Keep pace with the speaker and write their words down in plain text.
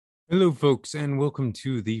Hello, folks, and welcome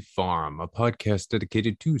to The Farm, a podcast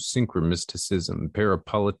dedicated to synchromysticism,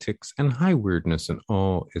 parapolitics, and high weirdness in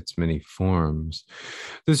all its many forms.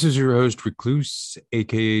 This is your host, Recluse,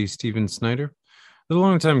 aka Stephen Snyder, the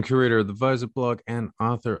longtime curator of the Visa blog and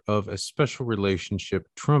author of A Special Relationship,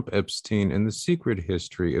 Trump Epstein, and the Secret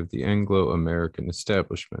History of the Anglo-American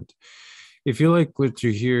Establishment. If you like what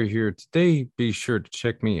you hear here today, be sure to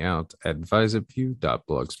check me out at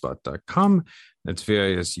visupview.blogspot.com. That's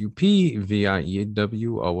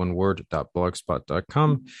VISUPVIEW, all one word,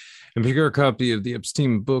 .blogspot.com. And pick a copy of the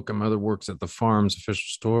Epstein book and other works at the Farm's official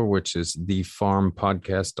store, which is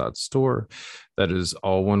thefarmpodcast.store. That is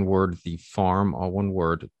all one word, the farm, all one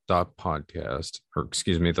word, podcast, or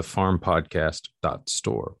excuse me, the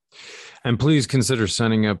farmpodcast.store. And please consider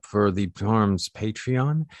signing up for the Farm's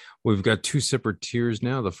Patreon. We've got two separate tiers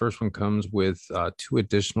now. The first one comes with two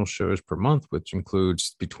additional shows per month, which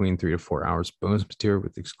includes between 3 to 4 hours bonus material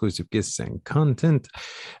with exclusive guests and content.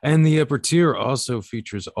 And the upper tier also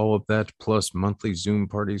features all of that, plus monthly Zoom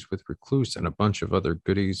parties with Recluse and a bunch of other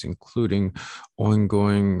goodies, including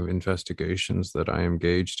ongoing investigations that I am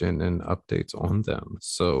engaged in and updates on them.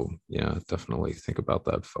 So, yeah, definitely think about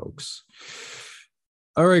that, folks.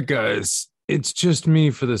 All right, guys, it's just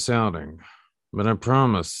me for this outing, but I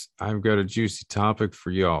promise I've got a juicy topic for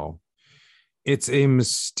y'all. It's a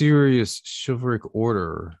mysterious chivalric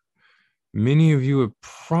order. Many of you have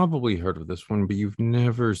probably heard of this one, but you've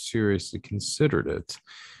never seriously considered it.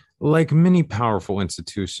 Like many powerful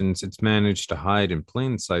institutions, it's managed to hide in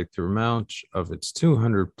plain sight through much of its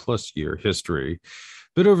 200 plus year history.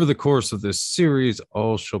 But over the course of this series,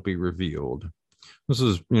 all shall be revealed. This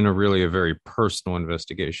is, really a very personal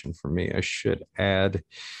investigation for me, I should add.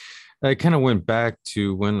 I kind of went back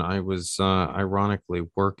to when I was ironically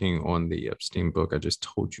working on the Epstein book I just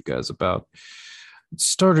told you guys about.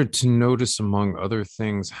 Started to notice, among other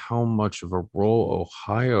things, how much of a role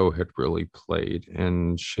Ohio had really played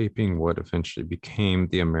in shaping what eventually became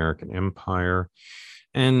the American Empire.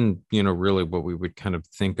 And, really what we would kind of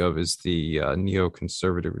think of as the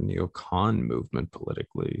neoconservative or neocon movement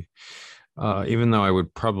politically. Even though I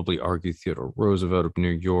would probably argue Theodore Roosevelt of New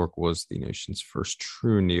York was the nation's first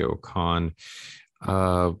true neocon,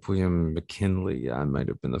 William McKinley might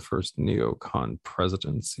have been the first neocon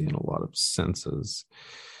presidency in a lot of senses.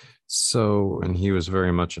 So, and he was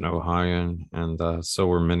very much an Ohioan, and so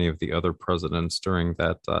were many of the other presidents during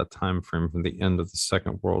that time frame from the end of the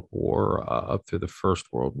Second World War up through the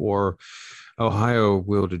First World War. Ohio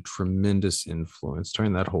wielded tremendous influence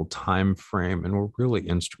during that whole time frame and were really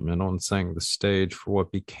instrumental in setting the stage for what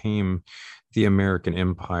became the American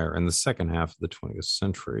Empire in the second half of the 20th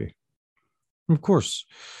century. Of course,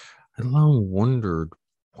 I long wondered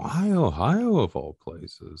why Ohio, of all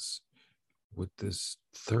places, would this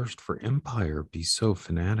thirst for empire be so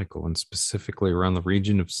fanatical, and specifically around the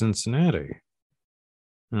region of Cincinnati?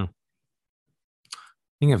 I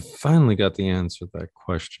think I finally got the answer to that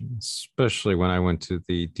question, especially when I went to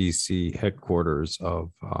the DC headquarters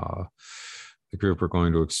of the group we're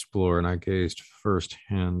going to explore, and I gazed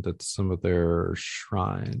firsthand at some of their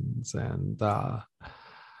shrines and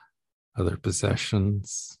other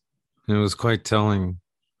possessions. And it was quite telling,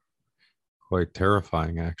 quite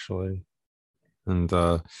terrifying, actually. And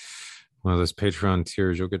one of those Patreon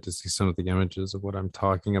tiers, you'll get to see some of the images of what I'm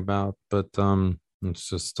talking about. But let's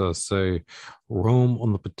just say Rome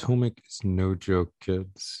on the Potomac is no joke,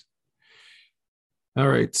 kids. All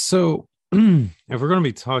right, so if we're going to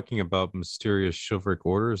be talking about mysterious chivalric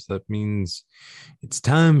orders, that means it's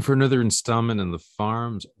time for another installment in the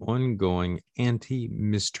Farm's ongoing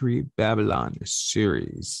anti-mystery Babylon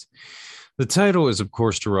series. The title is, of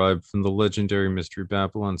course, derived from the legendary Mystery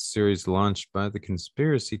Babylon series launched by the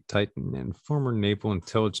conspiracy titan and former naval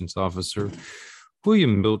intelligence officer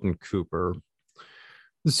William Milton Cooper.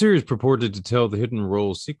 The series purported to tell the hidden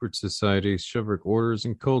role secret societies, chivalric orders,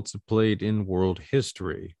 and cults have played in world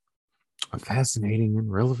history. A fascinating and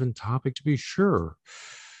relevant topic, to be sure,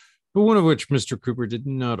 but one of which Mr. Cooper did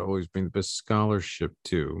not always bring the best scholarship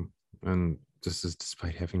to, and this is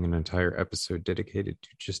despite having an entire episode dedicated to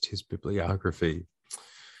just his bibliography.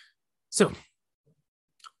 So,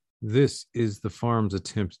 this is the Farm's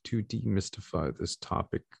attempt to demystify this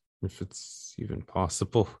topic, if it's even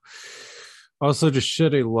possible. Also, to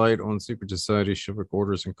shed a light on secret society, chivalric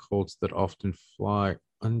orders, and cults that often fly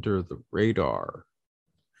under the radar.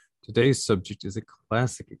 Today's subject is a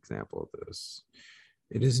classic example of this.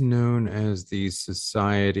 It is known as the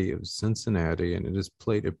Society of Cincinnati, and it has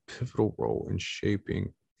played a pivotal role in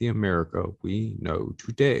shaping the America we know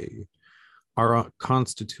today. Our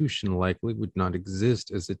Constitution likely would not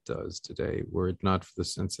exist as it does today were it not for the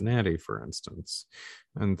Cincinnati, for instance,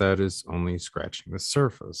 and that is only scratching the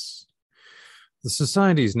surface. The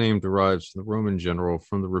society's name derives from the Roman general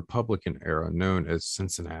from the Republican era known as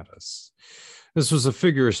Cincinnatus. This was a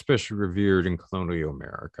figure especially revered in colonial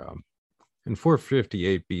America. In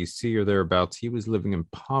 458 BC or thereabouts, he was living in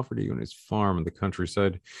poverty on his farm in the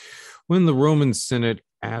countryside when the Roman Senate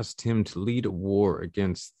asked him to lead a war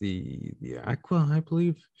against the Aqua, I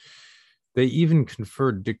believe. They even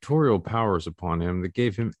conferred dictatorial powers upon him that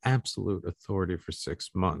gave him absolute authority for 6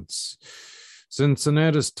 months.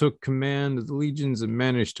 Cincinnatus took command of the legions and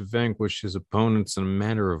managed to vanquish his opponents in a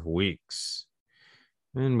matter of weeks.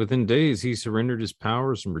 And within days, he surrendered his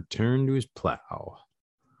powers and returned to his plow.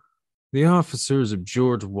 The officers of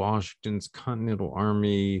George Washington's Continental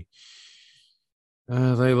Army,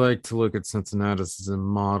 they like to look at Cincinnatus as a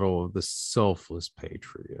model of the selfless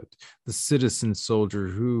patriot, the citizen soldier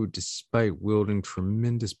who, despite wielding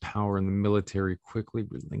tremendous power in the military, quickly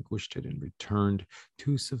relinquished it and returned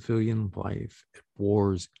to civilian life at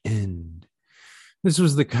war's end. This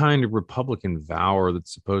was the kind of Republican valor that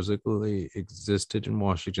supposedly existed in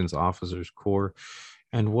Washington's officers' corps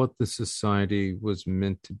and what the society was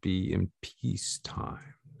meant to be in peace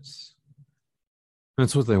times.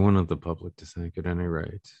 That's what they wanted the public to think at any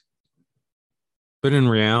rate. But in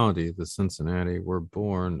reality, the Cincinnati were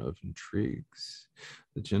born of intrigues.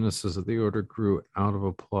 The genesis of the order grew out of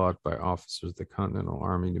a plot by officers of the Continental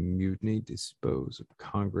Army to mutiny, dispose of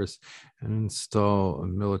Congress, and install a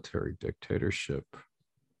military dictatorship.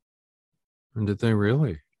 And did they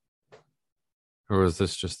really? Or was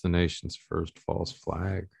this just the nation's first false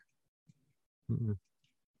flag?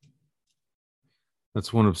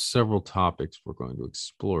 That's one of several topics we're going to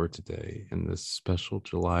explore today in this special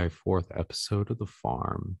July 4th episode of The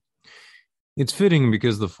Farm. It's fitting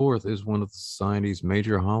because the 4th is one of the society's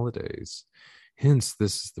major holidays. Hence,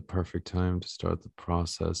 this is the perfect time to start the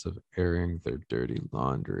process of airing their dirty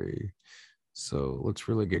laundry. So let's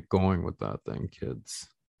really get going with that thing, kids.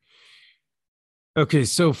 Okay,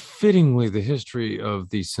 so fittingly, the history of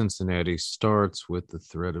the Cincinnati starts with the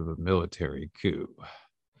threat of a military coup.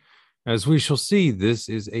 As we shall see, this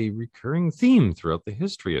is a recurring theme throughout the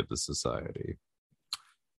history of the society.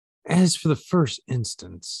 As for the first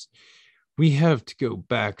instance, we have to go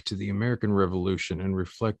back to the American Revolution and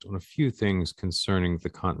reflect on a few things concerning the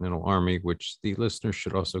Continental Army, which the listener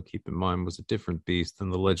should also keep in mind was a different beast than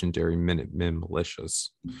the legendary Minutemen militias.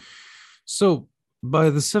 So, by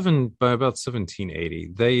about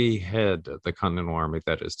 1780, they had the Continental Army,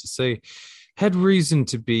 that is to say, had reason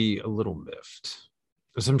to be a little miffed.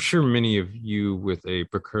 As I'm sure many of you with a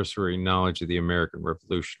precursory knowledge of the American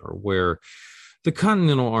Revolution are aware, the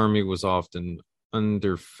Continental Army was often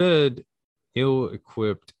underfed,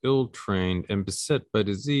 ill-equipped, ill-trained, and beset by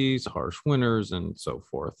disease, harsh winters, and so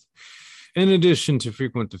forth, in addition to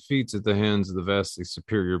frequent defeats at the hands of the vastly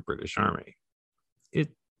superior British Army. It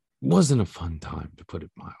wasn't a fun time, to put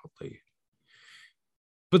it mildly.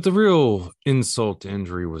 But the real insult to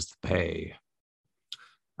injury was the pay.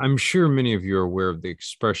 I'm sure many of you are aware of the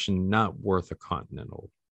expression not worth a continental.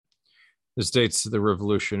 This dates to the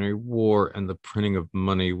Revolutionary War and the printing of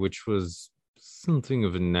money, which was something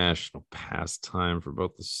of a national pastime for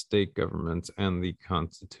both the state governments and the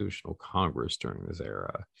Constitutional Congress during this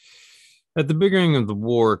era. At the beginning of the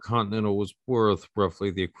war, a continental was worth roughly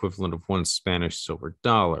the equivalent of one Spanish silver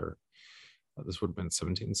dollar. This would have been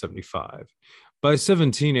 1775. By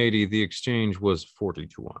 1780, the exchange was 40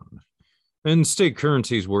 to 1. And state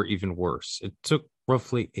currencies were even worse. It took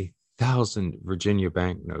roughly 1,000 Virginia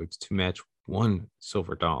banknotes to match one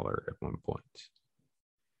silver dollar at one point.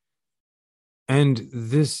 And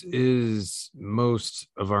this is most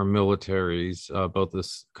of our militaries, both the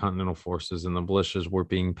Continental Forces and the militias, were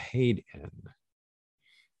being paid in.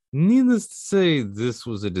 Needless to say, this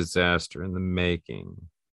was a disaster in the making.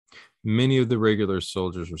 Many of the regular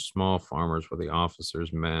soldiers were small farmers, while the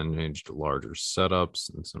officers managed larger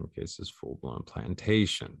setups, in some cases full-blown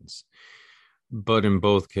plantations. But in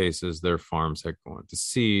both cases, their farms had gone to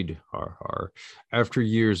seed, after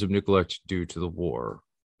years of neglect due to the war.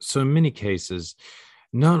 So in many cases,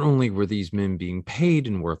 not only were these men being paid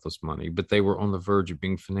in worthless money, but they were on the verge of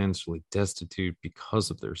being financially destitute because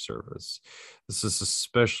of their service. This is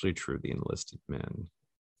especially true of the enlisted men.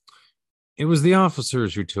 It was the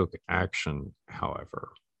officers who took action,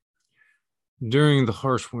 however. During the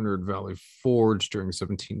harsh winter at Valley Forge during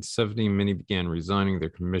 1770, many began resigning their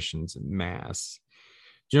commissions en masse.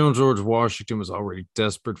 General George Washington was already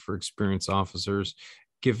desperate for experienced officers,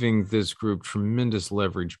 giving this group tremendous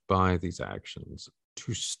leverage by these actions.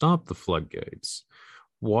 To stop the floodgates,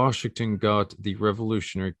 Washington got the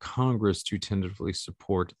Revolutionary Congress to tentatively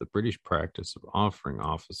support the British practice of offering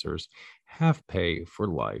officers half pay for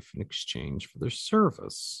life in exchange for their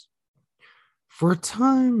service. For a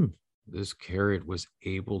time, this carrot was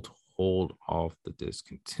able to hold off the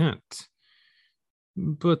discontent.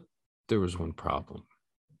 But there was one problem.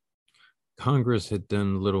 Congress had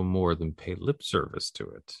done little more than pay lip service to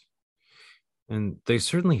it. And they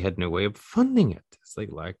certainly had no way of funding it, as they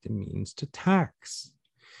lacked the means to tax.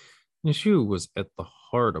 The issue was at the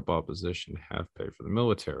heart of opposition to half pay for the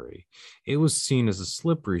military. It was seen as a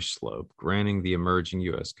slippery slope, granting the emerging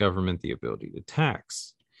U.S. government the ability to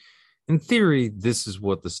tax. In theory, this is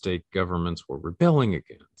what the state governments were rebelling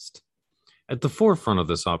against. At the forefront of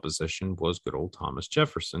this opposition was good old Thomas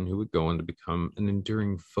Jefferson, who would go on to become an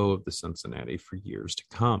enduring foe of the Cincinnati for years to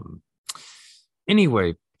come.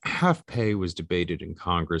 Anyway, half pay was debated in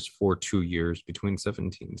Congress for 2 years between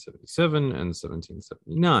 1777 and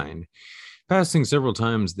 1779, passing several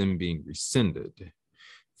times, then being rescinded.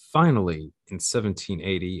 Finally, in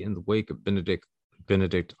 1780, in the wake of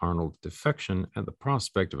Benedict Arnold's defection and the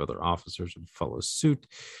prospect of other officers would follow suit,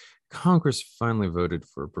 Congress finally voted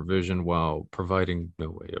for a provision while providing no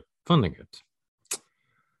way of funding it.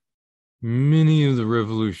 Many of the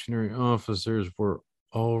revolutionary officers were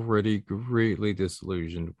already greatly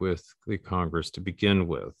disillusioned with the Congress to begin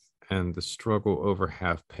with, and the struggle over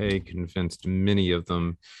half pay convinced many of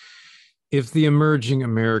them if the emerging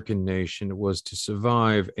American nation was to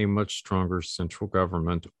survive, a much stronger central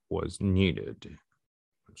government was needed,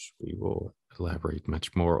 which we will elaborate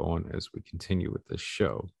much more on as we continue with this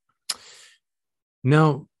show.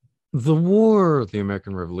 Now, the war, the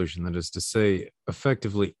American Revolution, that is to say,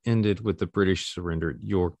 effectively ended with the British surrender at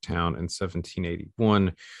Yorktown in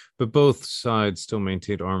 1781, but both sides still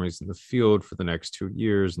maintained armies in the field for the next 2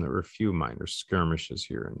 years, and there were a few minor skirmishes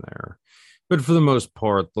here and there. But for the most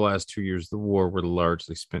part, the last 2 years of the war were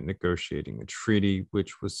largely spent negotiating a treaty,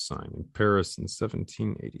 which was signed in Paris in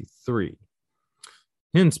 1783.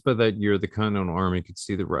 Hence, by that year, the Continental Army could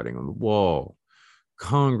see the writing on the wall.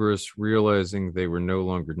 Congress, realizing they were no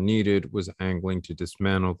longer needed, was angling to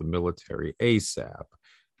dismantle the military ASAP,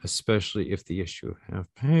 especially if the issue of half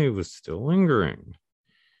pay was still lingering.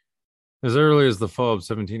 As early as the fall of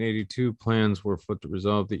 1782, plans were afoot to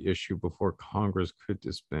resolve the issue before Congress could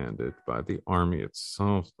disband it by the Army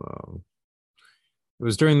itself, though. It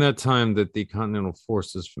was during that time that the Continental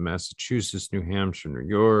forces from Massachusetts, New Hampshire, New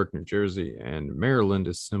York, New Jersey, and Maryland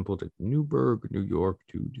assembled at Newburgh, New York,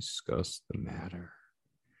 to discuss the matter.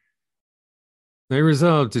 They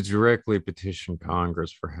resolved to directly petition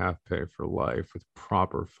Congress for half pay for life with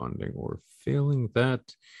proper funding, or failing that,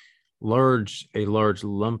 a large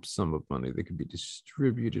lump sum of money that could be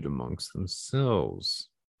distributed amongst themselves.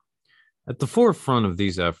 At the forefront of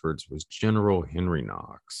these efforts was General Henry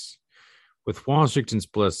Knox. With Washington's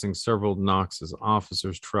blessing, several of Knox's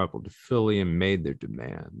officers traveled to Philly and made their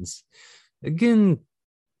demands. Again,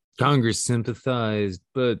 Congress sympathized,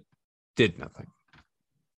 but did nothing.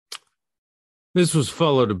 This was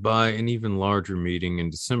followed by an even larger meeting in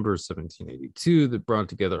December 1782 that brought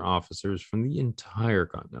together officers from the entire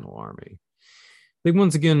Continental Army. They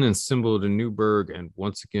once again assembled in Newburgh and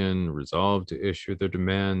once again resolved to issue their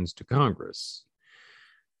demands to Congress.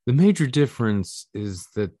 The major difference is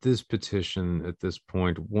that this petition at this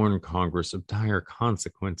point warned Congress of dire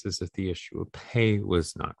consequences if the issue of pay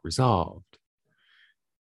was not resolved.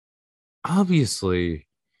 Obviously,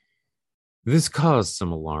 this caused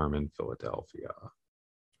some alarm in Philadelphia,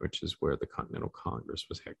 which is where the Continental Congress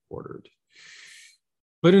was headquartered.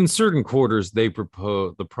 But in certain quarters, they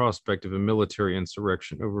proposed the prospect of a military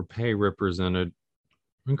insurrection over pay represented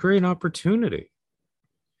a great opportunity.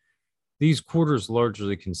 These quarters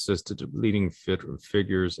largely consisted of leading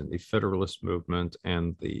figures in the Federalist movement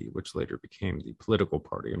and which later became the political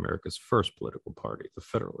party, America's first political party, the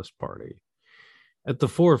Federalist Party. At the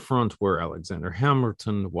forefront were Alexander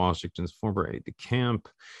Hamilton, Washington's former aide-de-camp,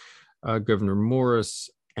 Governor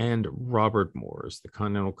Morris, and Robert Morris, the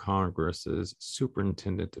Continental Congress's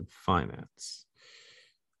superintendent of finance.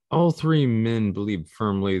 All three men believed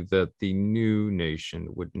firmly that the new nation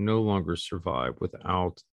would no longer survive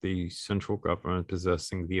without the central government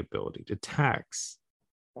possessing the ability to tax.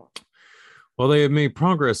 While they had made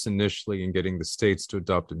progress initially in getting the states to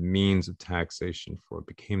adopt a means of taxation for what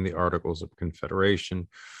became the Articles of Confederation,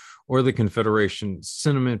 or the Confederation,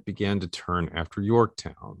 sentiment began to turn after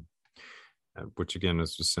Yorktown, which again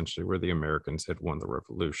is essentially where the Americans had won the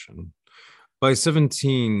Revolution. By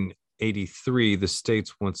 1783, the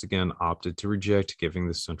states once again opted to reject giving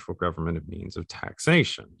the central government a means of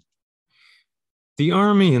taxation. The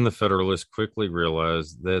Army and the Federalists quickly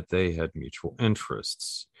realized that they had mutual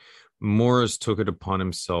interests. Morris took it upon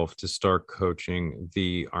himself to start coaching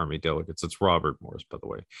the Army delegates. It's Robert Morris, by the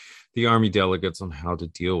way, the Army delegates on how to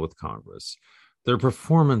deal with Congress. Their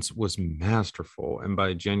performance was masterful, and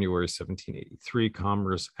by January 1783,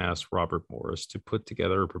 Congress asked Robert Morris to put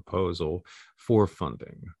together a proposal for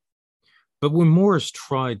funding. But when Morris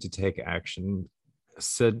tried to take action,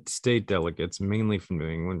 said state delegates, mainly from New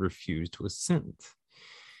England, refused to assent.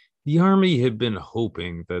 The Army had been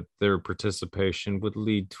hoping that their participation would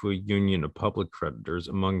lead to a union of public creditors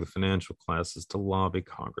among the financial classes to lobby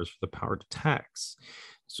Congress for the power to tax.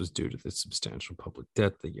 This was due to the substantial public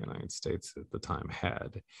debt the United States at the time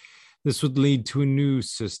had. This would lead to a new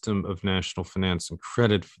system of national finance and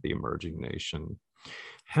credit for the emerging nation.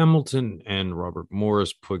 Hamilton and Robert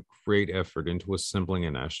Morris put great effort into assembling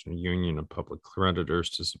a national union of public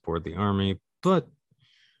creditors to support the Army, but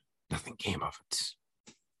nothing came of it.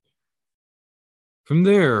 From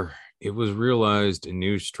there, it was realized a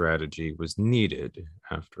new strategy was needed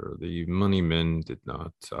after the money men did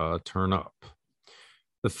not turn up.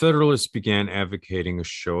 The Federalists began advocating a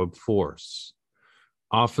show of force.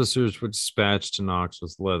 Officers were dispatched to Knox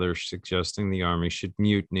with letters suggesting the Army should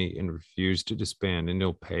mutiny and refuse to disband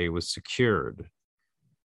until pay was secured.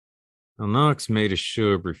 Now, Knox made a show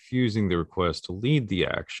of refusing the request to lead the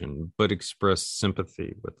action, but expressed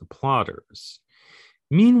sympathy with the plotters.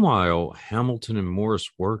 Meanwhile, Hamilton and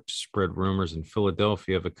Morris worked to spread rumors in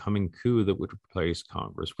Philadelphia of a coming coup that would replace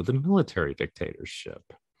Congress with a military dictatorship.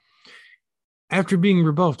 After being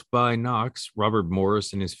rebuffed by Knox, Robert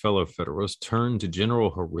Morris and his fellow Federalists turned to General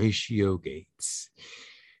Horatio Gates.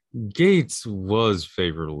 Gates was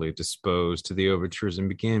favorably disposed to the overtures and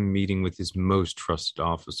began meeting with his most trusted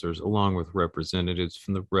officers, along with representatives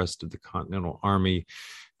from the rest of the Continental Army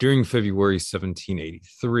during February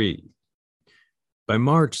 1783. By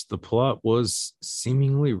March, the plot was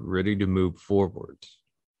seemingly ready to move forward.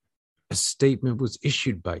 A statement was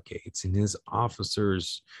issued by Gates and his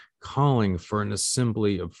officers calling for an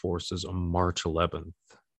assembly of forces on March 11th.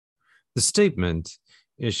 The statement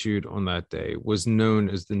issued on that day was known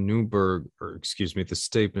as the the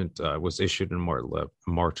statement was issued on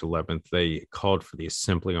March 11th. They called for the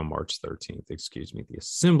assembly on March 13th. The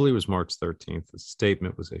assembly was March 13th. The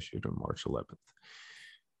statement was issued on March 11th.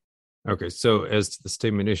 Okay, so as to the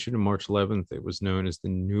statement issued on March 11th, it was known as the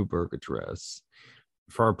Newburgh Address.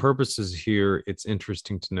 For our purposes here, it's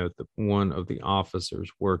interesting to note that one of the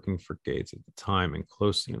officers working for Gates at the time and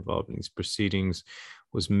closely involved in these proceedings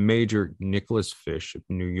was Major Nicholas Fish of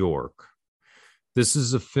New York. This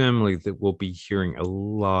is a family that we'll be hearing a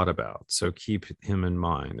lot about, so keep him in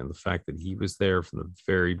mind, and the fact that he was there from the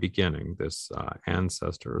very beginning, this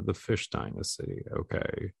ancestor of the Fish dynasty,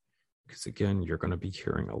 okay? Because again, you're going to be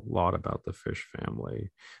hearing a lot about the Fish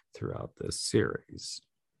family throughout this series.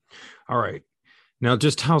 All right. Now,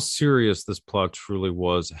 just how serious this plot truly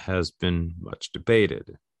was has been much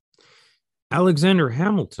debated. Alexander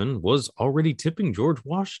Hamilton was already tipping George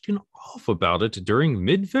Washington off about it during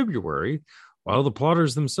mid-February, while the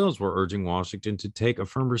plotters themselves were urging Washington to take a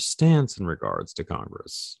firmer stance in regards to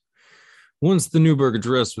Congress. Once the Newburgh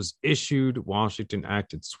Address was issued, Washington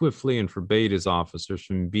acted swiftly and forbade his officers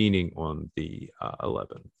from meeting on the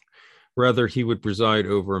 11th. Rather, he would preside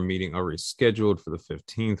over a meeting already scheduled for the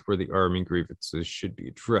 15th, where the Army grievances should be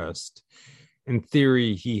addressed. In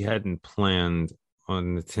theory, he hadn't planned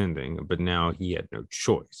on attending, but now he had no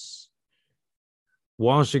choice.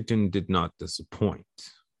 Washington did not disappoint.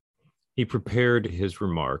 He prepared his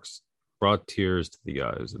remarks, brought tears to the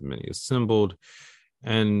eyes of many assembled,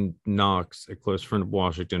 and Knox, a close friend of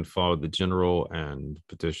Washington, followed the general and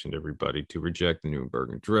petitioned everybody to reject the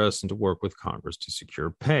Newburgh Address and to work with Congress to secure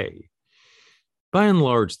pay. By and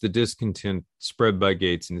large, the discontent spread by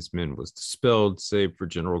Gates and his men was dispelled, save for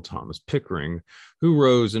General Thomas Pickering, who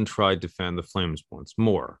rose and tried to fan the flames once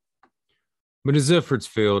more. But his efforts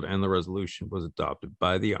failed, and the resolution was adopted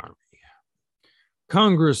by the Army.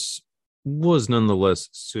 Congress was nonetheless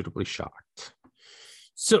suitably shocked.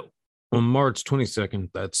 So, on March 22nd,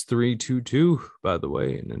 that's 322, by the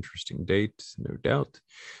way, an interesting date, no doubt,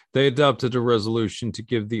 they adopted a resolution to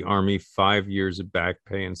give the Army 5 years of back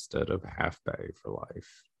pay instead of half pay for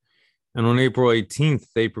life. And on April 18th,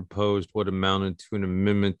 they proposed what amounted to an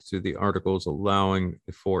amendment to the Articles allowing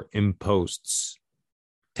for imposts,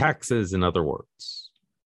 taxes, in other words.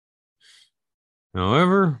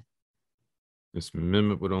 However, this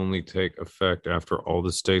amendment would only take effect after all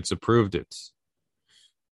the states approved it.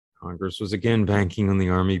 Congress was again banking on the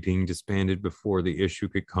Army being disbanded before the issue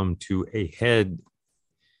could come to a head.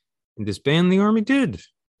 And disband the Army did.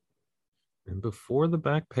 and before the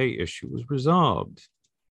back pay issue was resolved.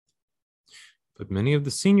 But many of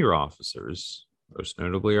the senior officers, most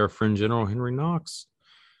notably our friend General Henry Knox,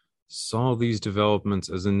 saw these developments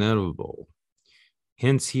as inevitable.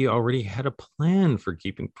 Hence, he already had a plan for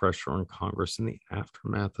keeping pressure on Congress in the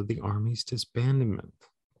aftermath of the Army's disbandment.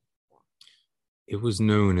 It was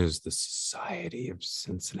known as the Society of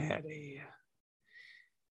Cincinnati.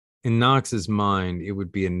 In Knox's mind, it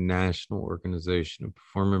would be a national organization of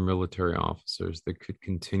former military officers that could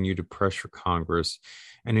continue to pressure Congress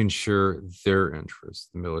and ensure their interests,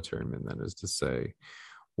 the military men, that is to say.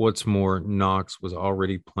 What's more, Knox was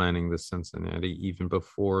already planning the Cincinnati even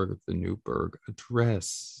before the Newburgh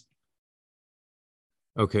Address.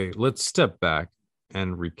 Okay, let's step back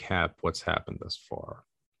and recap what's happened thus far.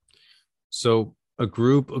 So, a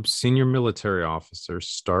group of senior military officers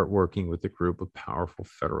start working with a group of powerful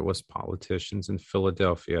Federalist politicians in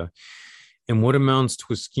Philadelphia in what amounts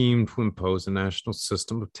to a scheme to impose a national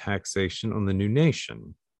system of taxation on the new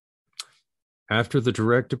nation. After the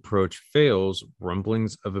direct approach fails,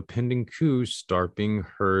 rumblings of a pending coup start being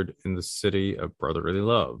heard in the city of brotherly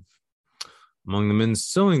love. Among the men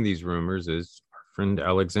sowing these rumors is our friend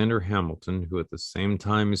Alexander Hamilton, who at the same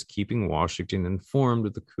time is keeping Washington informed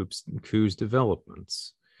of the coup's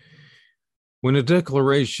developments. When a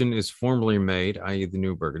declaration is formally made, i.e. the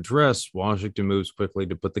Newburgh Address, Washington moves quickly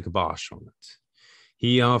to put the kibosh on it.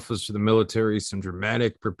 He offers to the military some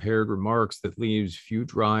dramatic prepared remarks that leaves few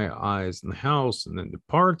dry eyes in the House and then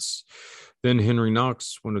departs. Then Henry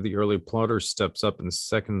Knox, one of the early plotters, steps up and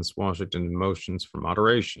seconds Washington's motions for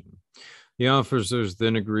moderation. The officers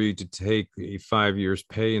then agree to take a 5 years'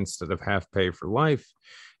 pay instead of half pay for life.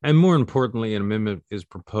 And more importantly, an amendment is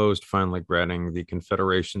proposed, finally granting the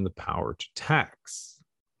Confederation the power to tax.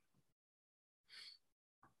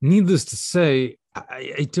 Needless to say,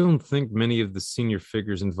 I don't think many of the senior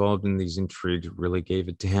figures involved in these intrigues really gave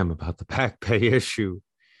a damn about the back pay issue.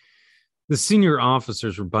 The senior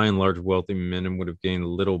officers were by and large wealthy men and would have gained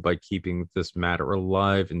little by keeping this matter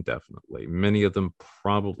alive indefinitely. Many of them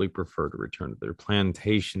probably prefer to return to their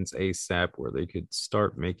plantations ASAP, where they could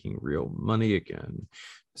start making real money again,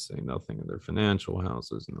 to say nothing of their financial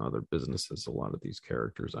houses and other businesses a lot of these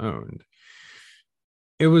characters owned.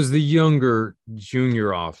 It was the younger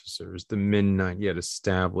junior officers, the men not yet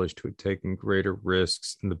established, who had taken greater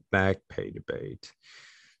risks in the back pay debate.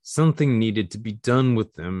 Something needed to be done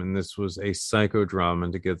with them, and this was a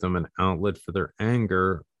psychodrama to give them an outlet for their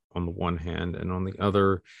anger on the one hand, and on the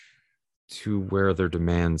other, to wear their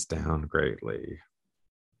demands down greatly.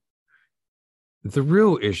 The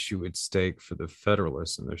real issue at stake for the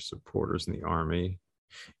Federalists and their supporters in the Army,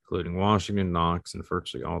 including Washington, Knox, and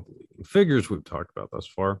virtually all the leading figures we've talked about thus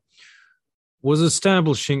far, was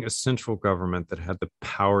establishing a central government that had the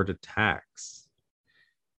power to tax.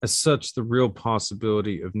 As such, the real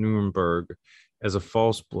possibility of Nuremberg as a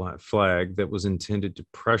false flag that was intended to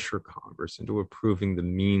pressure Congress into approving the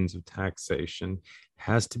means of taxation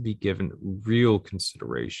has to be given real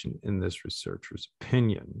consideration in this researcher's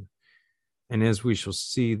opinion. And as we shall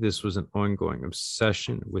see, this was an ongoing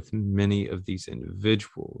obsession with many of these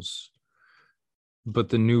individuals. But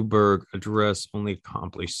the Newburgh Address only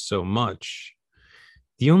accomplished so much.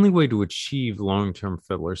 The only way to achieve long-term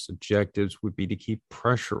Federalist objectives would be to keep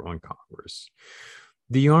pressure on Congress.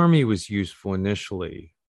 The Army was useful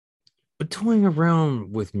initially, but toying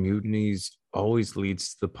around with mutinies always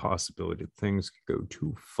leads to the possibility that things could go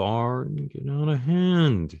too far and get out of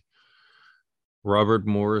hand. Robert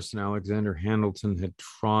Morris and Alexander Hamilton had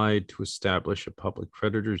tried to establish a public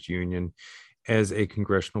creditors union as a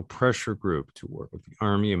congressional pressure group to work with the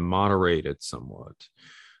Army and moderate it somewhat.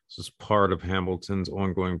 This was part of Hamilton's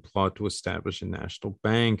ongoing plot to establish a national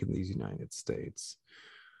bank in these United States.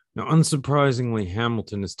 Now, unsurprisingly,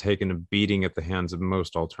 Hamilton has taken a beating at the hands of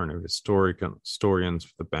most alternative historians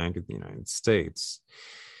for the Bank of the United States.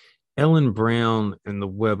 Ellen Brown in The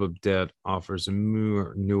Web of Debt offers a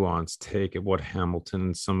more nuanced take at what Hamilton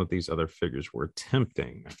and some of these other figures were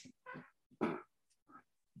attempting.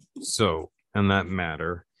 So, in that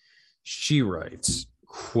matter, she writes,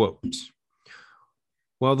 quote,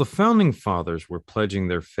 "While the founding fathers were pledging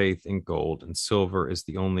their faith in gold and silver as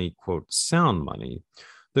the only, quote, sound money,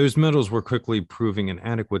 those metals were quickly proving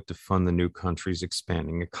inadequate to fund the new country's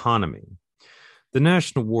expanding economy. The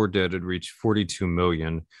national war debt had reached $42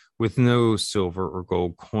 million, with no silver or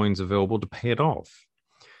gold coins available to pay it off.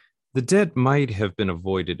 The debt might have been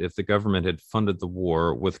avoided if the government had funded the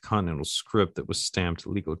war with continental scrip that was stamped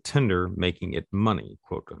legal tender, making it money,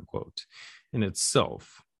 quote unquote, in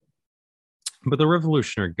itself. But the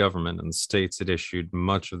revolutionary government and the states had issued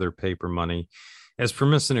much of their paper money as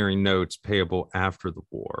promissory notes payable after the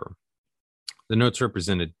war. The notes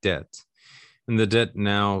represented debt, and the debt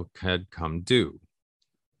now had come due.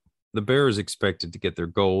 The bearers expected to get their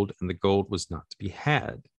gold, and the gold was not to be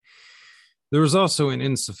had. There was also an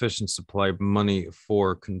insufficient supply of money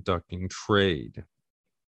for conducting trade.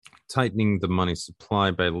 Tightening the money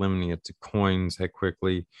supply by limiting it to coins had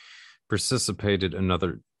quickly precipitated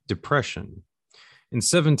another depression. In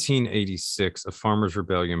 1786, a farmers'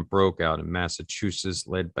 rebellion broke out in Massachusetts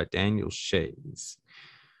led by Daniel Shays.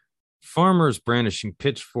 Farmers brandishing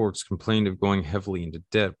pitchforks complained of going heavily into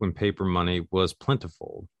debt when paper money was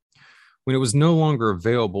plentiful. When it was no longer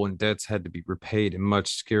available and debts had to be repaid in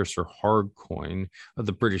much scarcer hard coin of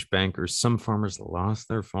the British bankers, some farmers lost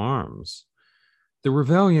their farms. The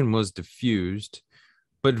rebellion was diffused,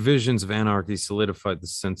 but visions of anarchy solidified the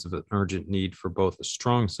sense of an urgent need for both a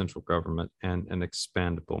strong central government and an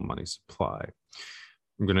expandable money supply.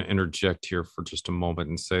 I'm going to interject here for just a moment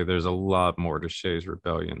and say there's a lot more to Shays'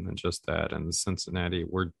 rebellion than just that, and the Cincinnati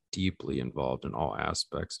were deeply involved in all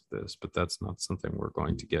aspects of this, but that's not something we're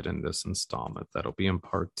going to get in this installment. That'll be in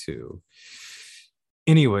part 2.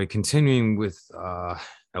 Anyway, continuing with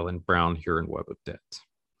Ellen Brown here in Web of Debt.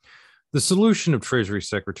 The solution of Treasury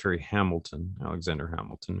Secretary Hamilton, Alexander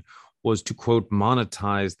Hamilton, was to, quote,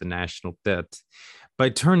 monetize the national debt by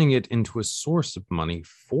turning it into a source of money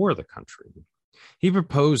for the country. He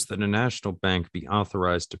proposed that a national bank be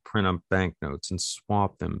authorized to print up banknotes and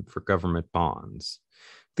swap them for government bonds.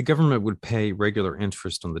 The government would pay regular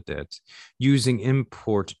interest on the debt using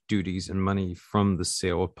import duties and money from the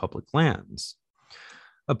sale of public lands.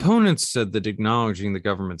 Opponents said that acknowledging the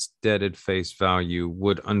government's debt at face value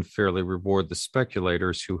would unfairly reward the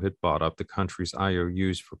speculators who had bought up the country's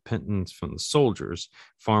IOUs for pittance from the soldiers,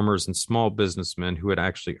 farmers, and small businessmen who had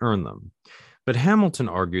actually earned them. But Hamilton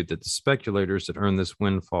argued that the speculators had earned this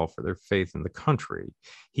windfall for their faith in the country.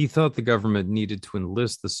 He thought the government needed to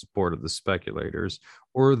enlist the support of the speculators,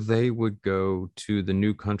 or they would go to the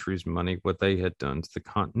new country's money what they had done to the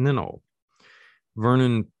Continental.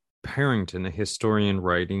 Vernon Parrington, a historian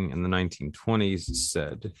writing in the 1920s,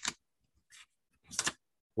 said,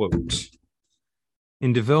 quote,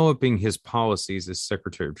 in developing his policies as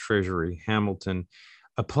Secretary of Treasury, Hamilton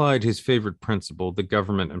applied his favorite principle: the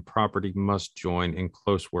government and property must join in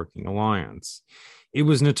close working alliance. It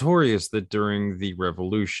was notorious that during the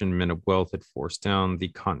Revolution, men of wealth had forced down the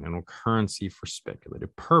continental currency for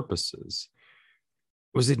speculative purposes.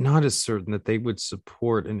 Was it not as certain that they would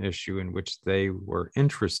support an issue in which they were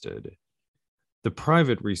interested? The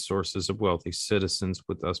private resources of wealthy citizens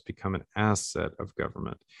would thus become an asset of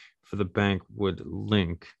government, for the bank would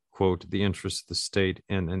link, quote, the interests of the state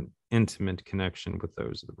in an intimate connection with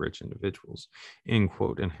those of the rich individuals, end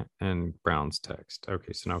quote, in Brown's text.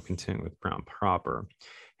 Okay, so now continue with Brown proper.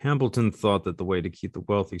 Hamilton thought that the way to keep the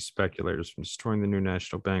wealthy speculators from destroying the new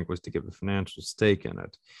national bank was to give a financial stake in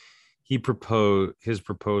it. His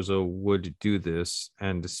proposal would do this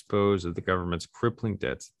and dispose of the government's crippling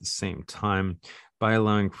debts at the same time by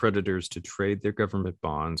allowing creditors to trade their government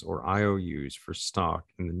bonds or IOUs for stock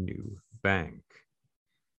in the new bank.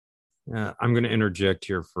 I'm going to interject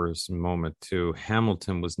here for a moment too.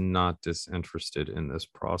 Hamilton was not disinterested in this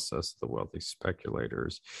process of the wealthy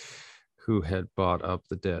speculators who had bought up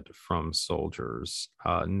the debt from soldiers,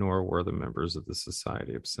 nor were the members of the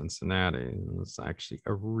Society of Cincinnati. It was actually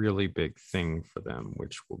a really big thing for them,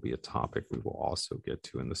 which will be a topic we will also get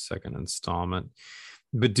to in the second installment.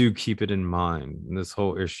 But do keep it in mind. This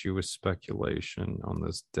whole issue with speculation on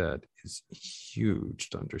this debt is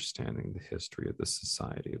huge to understanding the history of the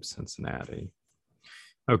Society of Cincinnati.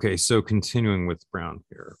 Okay, so continuing with Brown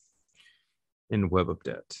here in Web of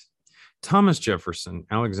Debt. Thomas Jefferson,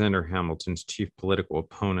 Alexander Hamilton's chief political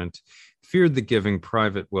opponent, feared that giving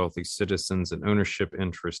private wealthy citizens an ownership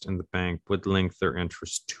interest in the bank would link their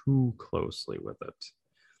interests too closely with it.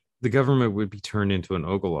 The government would be turned into an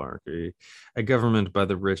oligarchy, a government by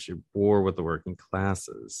the rich at war with the working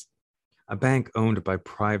classes. A bank owned by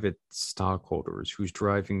private stockholders whose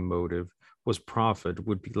driving motive was profit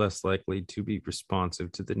would be less likely to be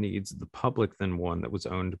responsive to the needs of the public than one that was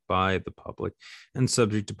owned by the public and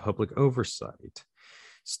subject to public oversight.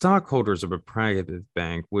 Stockholders of a private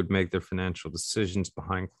bank would make their financial decisions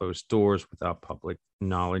behind closed doors without public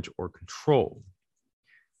knowledge or control.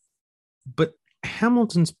 But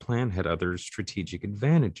Hamilton's plan had other strategic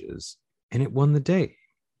advantages, and it won the day.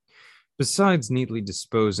 Besides neatly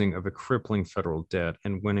disposing of a crippling federal debt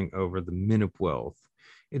and winning over the men of wealth,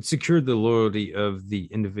 it secured the loyalty of the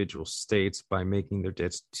individual states by making their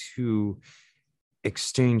debts too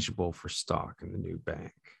exchangeable for stock in the new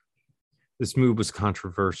bank. This move was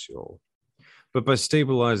controversial. But by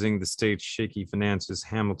stabilizing the state's shaky finances,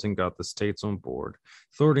 Hamilton got the states on board,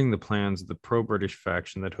 thwarting the plans of the pro-British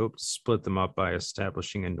faction that hoped to split them up by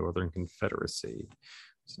establishing a Northern Confederacy.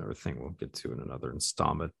 It's another thing we'll get to in another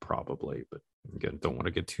installment, probably, but again, don't want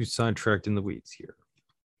to get too sidetracked in the weeds here.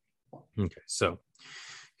 Okay, so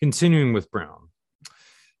continuing with Brown.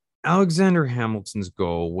 Alexander Hamilton's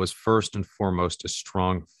goal was first and foremost a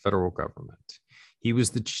strong federal government. He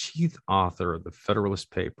was the chief author of the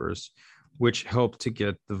Federalist Papers, which helped to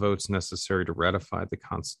get the votes necessary to ratify the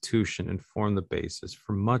Constitution and form the basis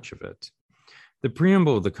for much of it. The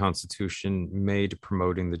preamble of the Constitution made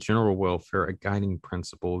promoting the general welfare a guiding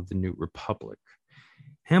principle of the new republic.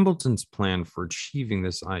 Hamilton's plan for achieving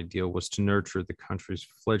this ideal was to nurture the country's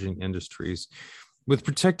fledgling industries with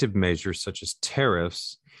protective measures such as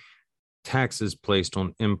tariffs, taxes placed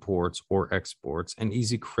on imports or exports, and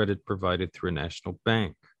easy credit provided through a national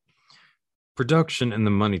bank. Production and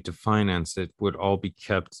the money to finance it would all be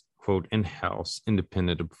kept, quote, in-house,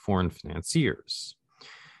 independent of foreign financiers.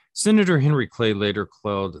 Senator Henry Clay later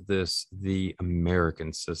called this the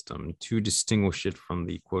American system to distinguish it from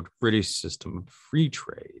the, quote, British system of free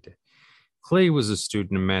trade. Clay was a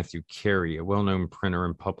student of Matthew Carey, a well-known printer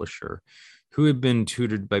and publisher who had been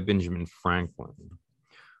tutored by Benjamin Franklin.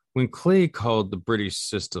 What Clay called the British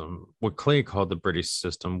system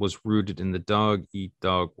was rooted in the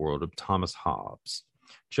dog-eat-dog world of Thomas Hobbes,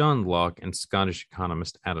 John Locke, and Scottish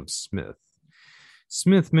economist Adam Smith.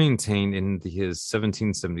 Smith maintained in his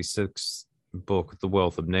 1776 book, The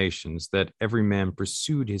Wealth of Nations, that every man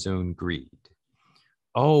pursued his own greed.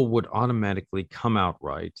 All would automatically come out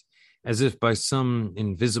right, as if by some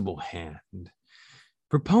invisible hand.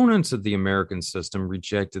 Proponents of the American system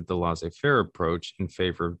rejected the laissez-faire approach in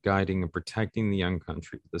favor of guiding and protecting the young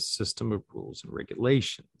country with a system of rules and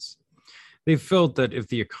regulations. They felt that if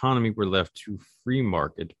the economy were left to free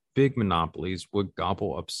market, big monopolies would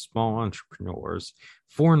gobble up small entrepreneurs,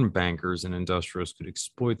 foreign bankers and industrials could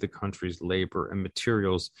exploit the country's labor and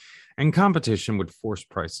materials, and competition would force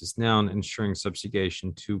prices down, ensuring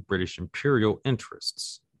subjugation to British imperial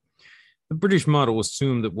interests. The British model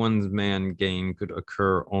assumed that one man's gain could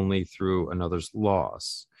occur only through another's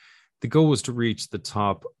loss. The goal was to reach the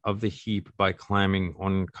top of the heap by climbing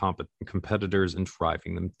on competitors and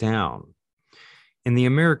driving them down. In the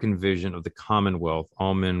American vision of the Commonwealth,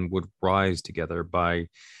 all men would rise together by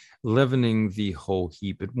leavening the whole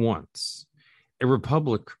heap at once. A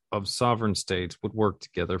republic of sovereign states would work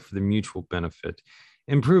together for the mutual benefit,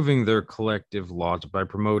 improving their collective lot by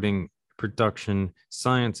promoting production,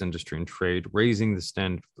 science, industry, and trade, raising the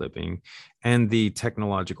standard of living, and the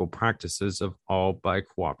technological practices of all by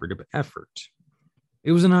cooperative effort.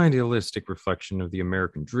 It was an idealistic reflection of the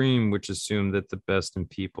American dream, which assumed that the best in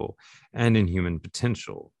people and in human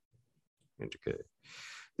potential. Okay.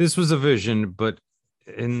 This was a vision, but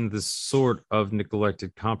in the sort of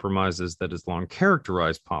neglected compromises that has long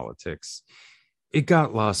characterized politics, it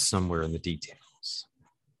got lost somewhere in the details.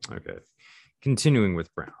 Okay. Continuing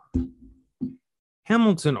with Brown.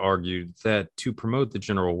 Hamilton argued that to promote the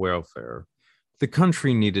general welfare, the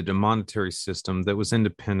country needed a monetary system that was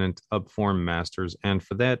independent of foreign masters, and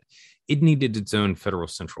for that, it needed its own federal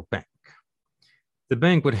central bank. The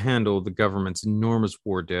bank would handle the government's enormous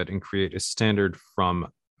war debt and create a standard from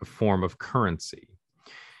a form of currency.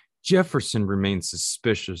 Jefferson remained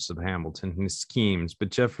suspicious of Hamilton and his schemes,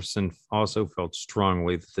 but Jefferson also felt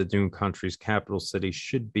strongly that the new country's capital city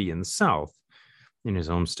should be in the South, in his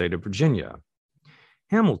home state of Virginia.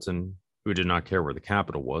 Hamilton, who did not care where the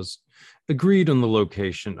capital was, agreed on the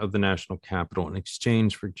location of the national capital in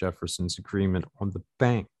exchange for Jefferson's agreement on the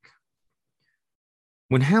bank.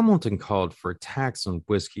 When Hamilton called for a tax on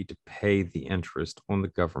whiskey to pay the interest on the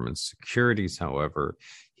government's securities, however,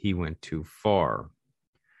 he went too far.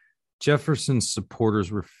 Jefferson's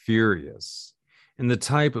supporters were furious. In the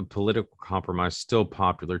type of political compromise still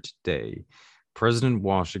popular today, President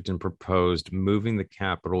Washington proposed moving the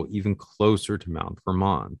capital even closer to Mount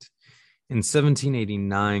Vermont. In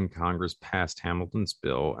 1789, Congress passed Hamilton's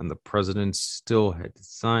bill, and the president still had to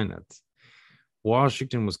sign it.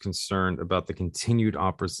 Washington was concerned about the continued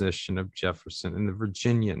opposition of Jefferson and the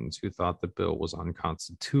Virginians, who thought the bill was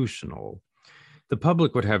unconstitutional. The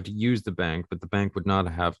public would have to use the bank, but the bank would not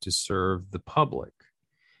have to serve the public.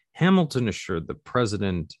 Hamilton assured the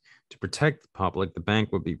president to protect the public, the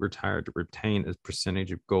bank would be retired to retain a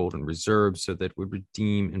percentage of gold in reserves so that it would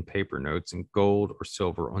redeem in paper notes in gold or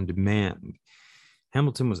silver on demand.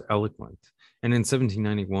 Hamilton was eloquent, and in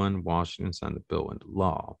 1791, Washington signed the bill into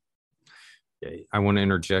law. I want to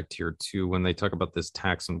interject here too. When they talk about this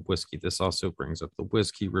tax on whiskey, this also brings up the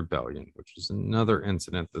Whiskey Rebellion, which is another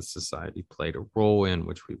incident that society played a role in,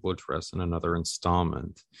 which we will address in another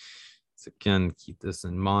installment. So again, keep this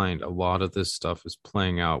in mind. A lot of this stuff is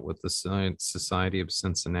playing out with the Society of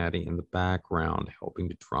Cincinnati in the background, helping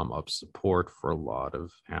to drum up support for a lot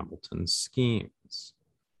of Hamilton's schemes.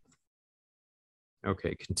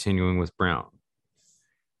 Okay, continuing with Brown.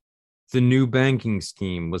 The new banking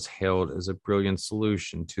scheme was hailed as a brilliant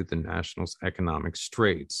solution to the national's economic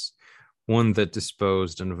straits, one that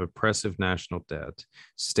disposed of oppressive national debt,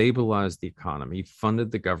 stabilized the economy,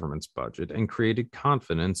 funded the government's budget, and created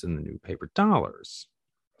confidence in the new paper dollars.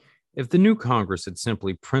 If the new Congress had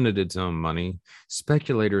simply printed its own money,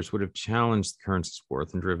 speculators would have challenged the currency's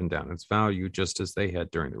worth and driven down its value, just as they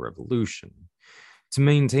had during the Revolution. To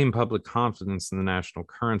maintain public confidence in the national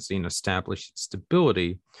currency and establish its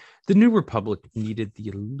stability, the new republic needed the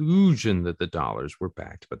illusion that the dollars were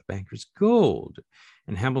backed by the bankers' gold,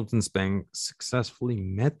 and Hamilton's bank successfully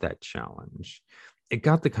met that challenge. It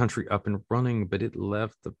got the country up and running, but it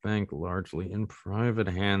left the bank largely in private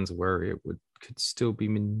hands where it could still be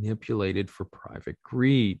manipulated for private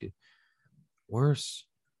greed. Worse,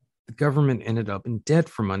 the government ended up in debt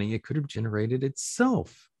for money it could have generated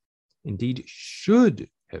itself. Indeed, should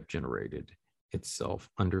have generated itself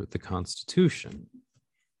under the Constitution.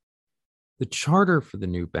 The charter for the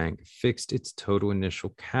new bank fixed its total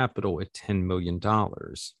initial capital at $10 million.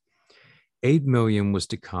 $8 million was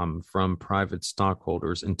to come from private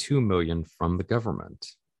stockholders and $2 million from the government.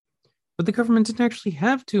 But the government didn't actually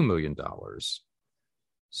have $2 million.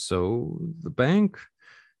 So the bank,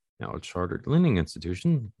 now a chartered lending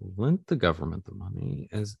institution, lent the government the money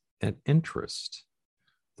at interest.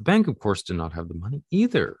 The bank, of course, did not have the money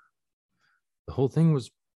either. The whole thing was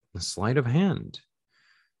a sleight of hand.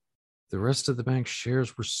 The rest of the bank's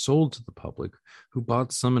shares were sold to the public, who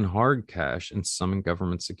bought some in hard cash and some in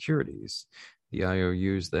government securities, the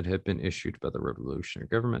IOUs that had been issued by the revolutionary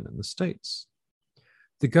government in the States.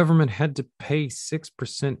 The government had to pay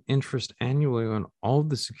 6% interest annually on all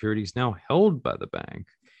the securities now held by the bank,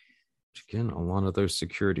 which again, a lot of those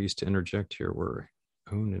securities, to interject here, were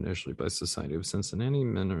owned initially by Society of Cincinnati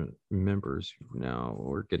members who now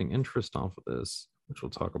are getting interest off of this, which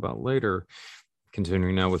we'll talk about later.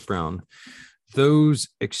 Continuing now with Brown. Those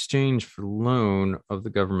exchanged for loan of the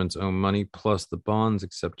government's own money plus the bonds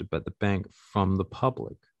accepted by the bank from the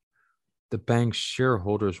public. The bank's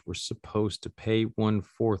shareholders were supposed to pay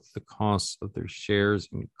 1/4 the cost of their shares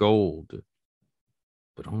in gold,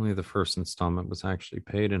 but only the first installment was actually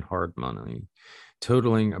paid in hard money,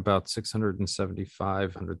 totaling about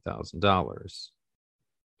 $675,000.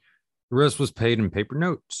 The rest was paid in paper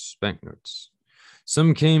notes, banknotes.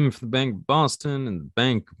 Some came from the Bank of Boston and the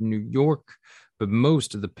Bank of New York, but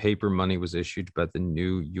most of the paper money was issued by the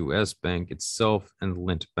new U.S. Bank itself and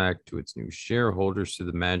lent back to its new shareholders through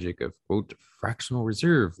the magic of, quote, fractional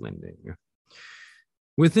reserve lending.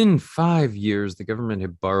 Within 5 years, the government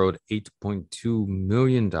had borrowed $8.2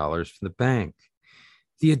 million from the bank.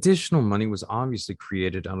 The additional money was obviously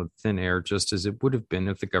created out of thin air, just as it would have been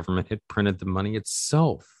if the government had printed the money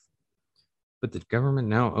itself. But the government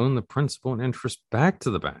now owned the principal and interest back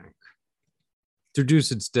to the bank. To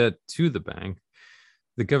reduce its debt to the bank,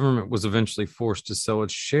 the government was eventually forced to sell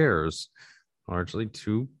its shares, largely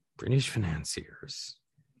to British financiers.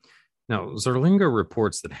 Now, Zarlinga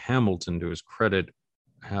reports that Hamilton, to his credit,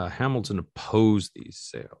 Hamilton opposed these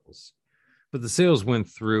sales. But the sales went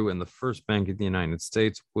through, and the first bank in the United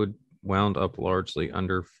States wound up largely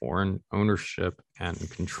under foreign ownership and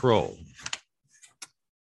control.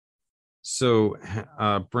 So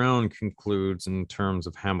Brown concludes in terms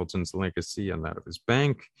of Hamilton's legacy and that of his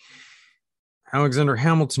bank. Alexander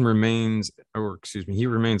Hamilton remains a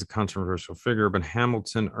controversial figure, but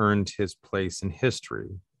Hamilton earned his place in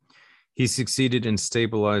history. He succeeded in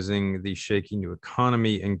stabilizing the shaky new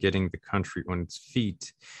economy and getting the country on its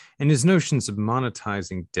feet. And his notions of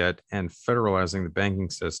monetizing debt and federalizing the banking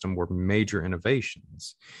system were major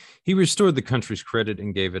innovations. He restored the country's credit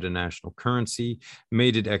and gave it a national currency,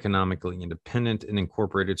 made it economically independent, and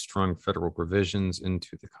incorporated strong federal provisions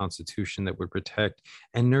into the Constitution that would protect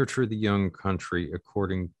and nurture the young country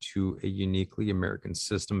according to a uniquely American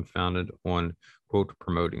system founded on, quote,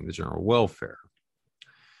 promoting the general welfare.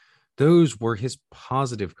 Those were his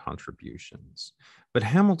positive contributions, but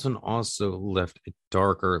Hamilton also left a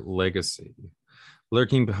darker legacy.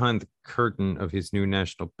 Lurking behind the curtain of his new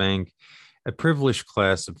national bank, a privileged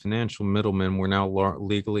class of financial middlemen were now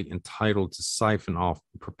legally entitled to siphon off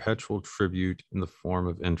perpetual tribute in the form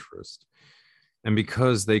of interest. And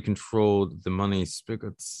because they controlled the money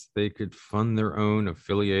spigots, they could fund their own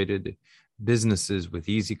affiliated businesses with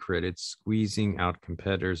easy credit, squeezing out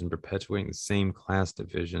competitors and perpetuating the same class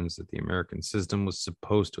divisions that the American system was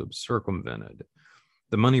supposed to have circumvented.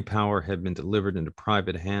 The money power had been delivered into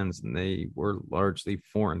private hands, and they were largely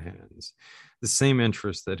foreign hands. The same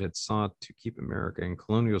interests that had sought to keep America in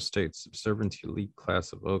colonial states subservient to elite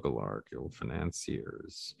class of oligarchical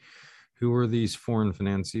financiers. Who were these foreign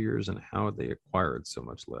financiers, and how had they acquired so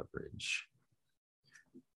much leverage?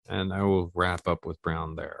 And I will wrap up with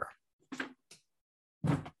Brown there.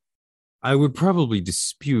 I would probably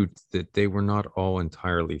dispute that they were not all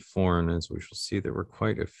entirely foreign. As we shall see, there were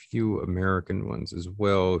quite a few American ones as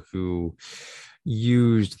well who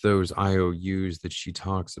used those IOUs that she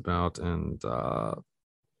talks about, and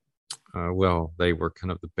well, they were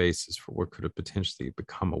kind of the basis for what could have potentially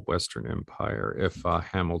become a Western empire if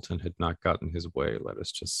Hamilton had not gotten his way, let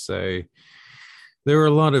us just say. There were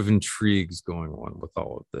a lot of intrigues going on with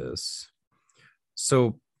all of this.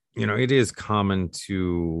 So, it is common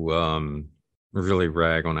to really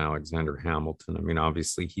rag on Alexander Hamilton. I mean,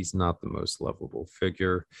 obviously, he's not the most lovable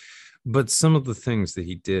figure, but some of the things that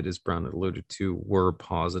he did, as Brown alluded to, were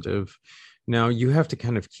positive. Now, you have to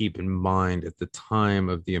kind of keep in mind at the time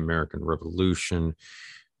of the American Revolution,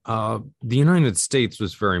 the United States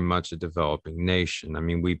was very much a developing nation. I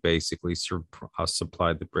mean, we basically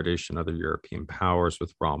supplied the British and other European powers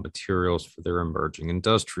with raw materials for their emerging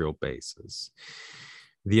industrial bases.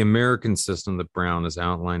 The American system that Brown is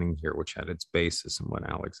outlining here, which had its basis in what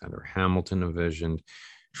Alexander Hamilton envisioned,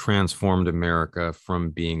 transformed America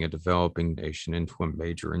from being a developing nation into a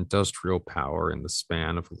major industrial power in the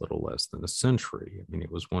span of a little less than a century. I mean,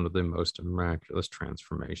 it was one of the most miraculous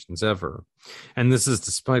transformations ever. And this is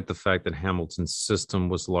despite the fact that Hamilton's system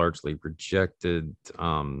was largely rejected,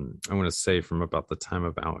 I want to say from about the time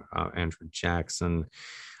of Andrew Jackson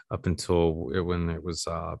up until when it was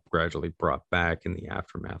gradually brought back in the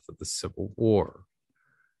aftermath of the Civil War.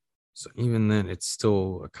 So even then, it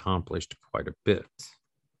still accomplished quite a bit.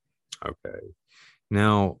 Okay.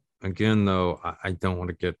 Now, again, though, I don't want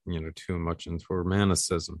to get, too much into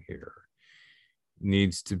romanticism here. It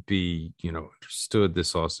needs to be, understood.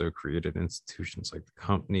 This also created institutions like the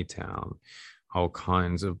company town, all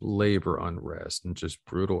kinds of labor unrest and just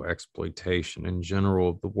brutal exploitation in general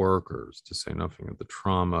of the workers, to say nothing of the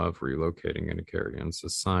trauma of relocating an agrarian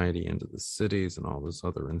society into the cities and all this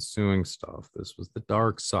other ensuing stuff. This was the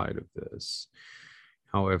dark side of this.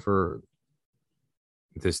 However,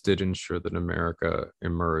 this did ensure that America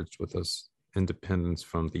emerged with its independence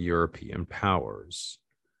from the European powers.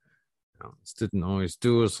 Now, this didn't always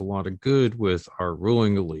do us a lot of good with our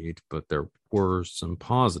ruling elite, but there were some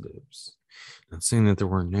positives. Not saying that there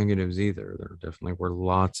weren't negatives either. There definitely were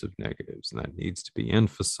lots of negatives, and that needs to be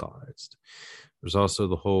emphasized. There's also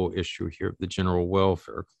the whole issue here of the General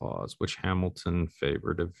Welfare Clause, which Hamilton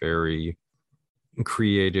favored a very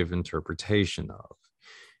creative interpretation of.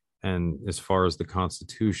 And as far as the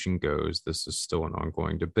Constitution goes, this is still an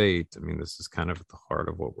ongoing debate. I mean, this is kind of at the heart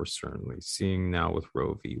of what we're certainly seeing now with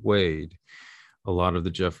Roe v. Wade. A lot of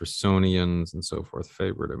the Jeffersonians and so forth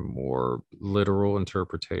favored a more literal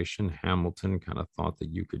interpretation. Hamilton kind of thought that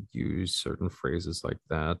you could use certain phrases like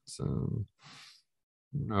that,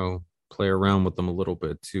 play around with them a little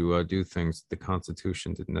bit to do things that the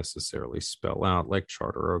Constitution didn't necessarily spell out, like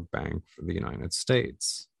charter a bank for the United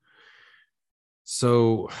States.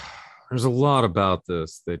 So there's a lot about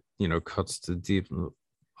this that, cuts to deep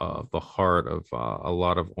the heart of a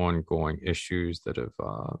lot of ongoing issues that have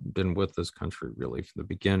been with this country really from the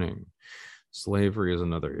beginning. Slavery is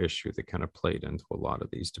another issue that kind of played into a lot of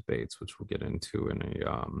these debates, which we'll get into in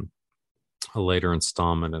a later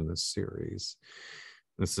installment in this series.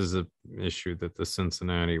 This is an issue that the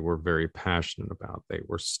Cincinnati were very passionate about. They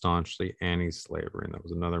were staunchly anti-slavery, and that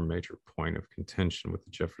was another major point of contention with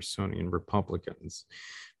the Jeffersonian Republicans.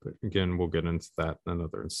 But again, we'll get into that in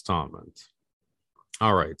another installment.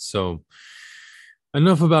 All right, so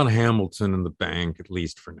enough about Hamilton and the bank, at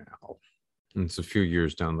least for now. And it's a few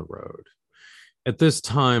years down the road. At this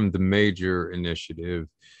time, the major initiative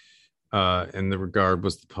in the regard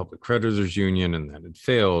was the Public Creditors Union, and that had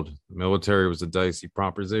failed. The military was a dicey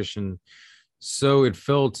proposition, so it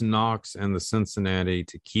fell to Knox and the Cincinnati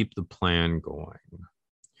to keep the plan going.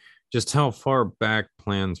 Just how far back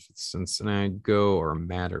plans for Cincinnati go are a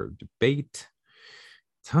matter of debate.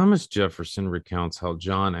 Thomas Jefferson recounts how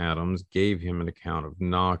John Adams gave him an account of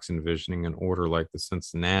Knox envisioning an order like the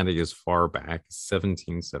Cincinnati as far back as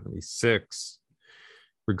 1776.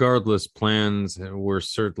 Regardless, plans were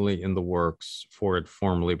certainly in the works for it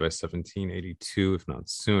formally by 1782, if not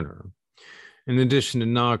sooner. In addition to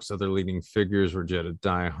Knox, other leading figures were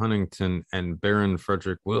Jedediah Huntington and Baron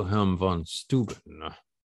Frederick Wilhelm von Steuben.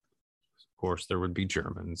 course, there would be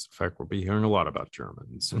Germans. In fact, we'll be hearing a lot about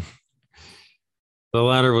Germans. The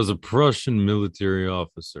latter was a Prussian military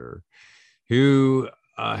officer who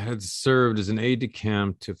had served as an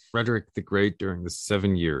aide-de-camp to Frederick the Great during the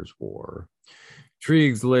 7 Years' War.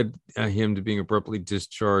 Intrigues led him to being abruptly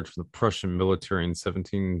discharged from the Prussian military in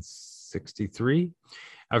 1763.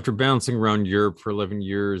 After bouncing around Europe for 11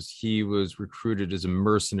 years, he was recruited as a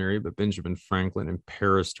mercenary by Benjamin Franklin in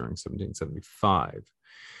Paris during 1775.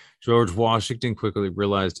 George Washington quickly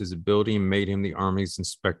realized his ability and made him the Army's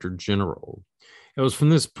Inspector General. It was from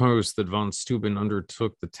this post that von Steuben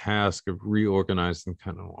undertook the task of reorganizing the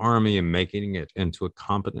Continental Army and making it into a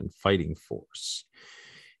competent fighting force.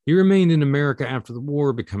 He remained in America after the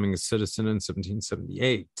war, becoming a citizen in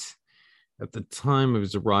 1778. At the time of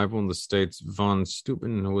his arrival in the States, von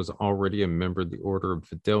Steuben was already a member of the Order of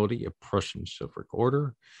Fidelity, a Prussian chivalric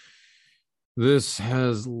order. This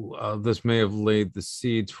may have laid the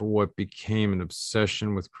seeds for what became an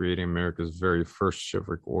obsession with creating America's very first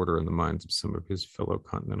chivalric order in the minds of some of his fellow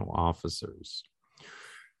Continental officers.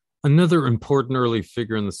 Another important early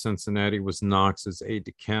figure in the Cincinnati was Knox's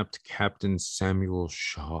aide-de-camp, Captain Samuel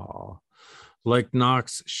Shaw. Like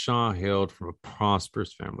Knox, Shaw hailed from a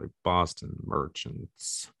prosperous family of Boston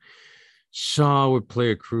merchants. Shaw would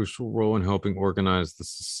play a crucial role in helping organize the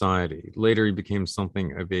society. Later, he became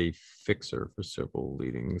something of a fixer for several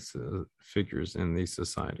leading figures in the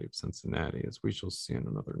Society of Cincinnati, as we shall see in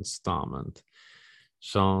another installment.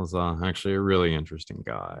 Shaw's actually a really interesting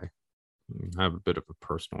guy. I have a bit of a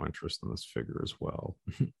personal interest in this figure as well.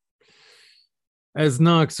 As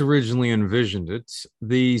Knox originally envisioned it,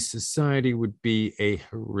 the society would be a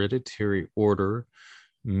hereditary order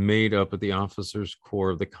made up of the officers'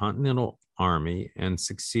 corps of the Continental Army and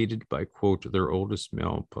succeeded by, quote, their oldest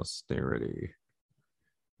male posterity.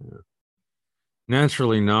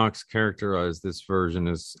 Naturally, Knox characterized this version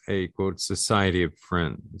as a, quote, society of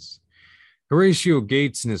friends. Horatio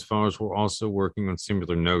Gates and his followers were also working on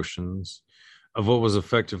similar notions of what was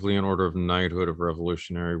effectively an order of knighthood of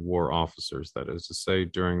Revolutionary War officers, that is to say,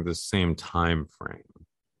 during the same time frame.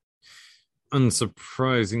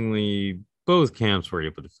 Unsurprisingly, both camps were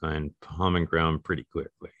able to find common ground pretty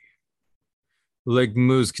quickly. Like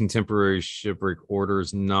most contemporary chivalric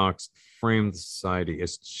orders, Knox framed the society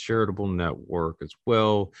as a charitable network as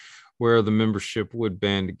well, where the membership would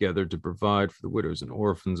band together to provide for the widows and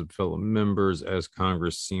orphans of fellow members, as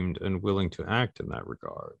Congress seemed unwilling to act in that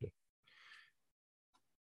regard.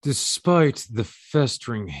 Despite the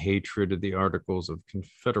festering hatred of the Articles of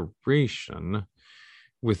Confederation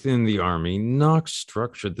within the Army, Knox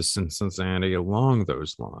structured the Cincinnati along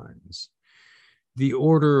those lines. The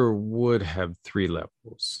order would have 3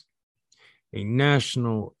 levels: a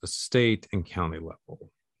national, a state, and county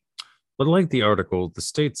level. But like the article, the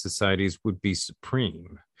state societies would be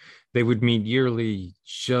supreme. They would meet yearly,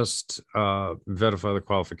 just verify the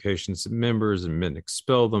qualifications of members and then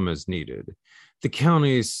expel them as needed. The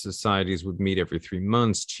county societies would meet every 3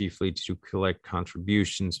 months, chiefly to collect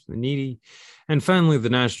contributions from the needy. And finally, the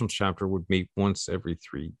national chapter would meet once every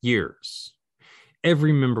 3 years.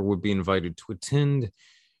 Every member would be invited to attend.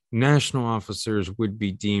 National officers would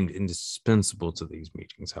be deemed indispensable to these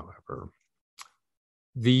meetings, however.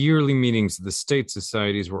 The yearly meetings of the state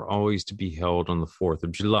societies were always to be held on the 4th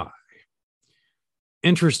of July.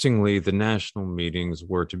 Interestingly, the national meetings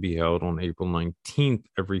were to be held on April 19th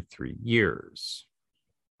every 3 years.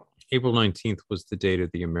 April 19th was the date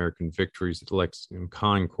of the American victories at Lexington and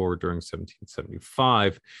Concord during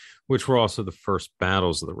 1775, which were also the first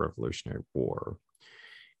battles of the Revolutionary War.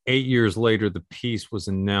 8 years later, the peace was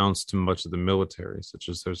announced to much of the military, such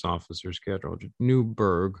as those officers gathered at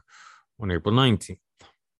Newburgh on April 19th,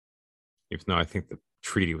 even though I think the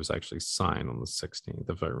treaty was actually signed on the 16th,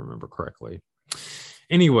 if I remember correctly.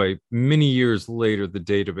 Anyway, many years later, the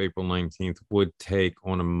date of April 19th would take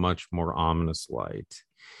on a much more ominous light.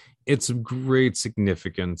 It's of great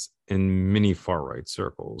significance in many far-right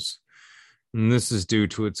circles, and this is due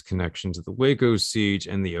to its connection to the Waco siege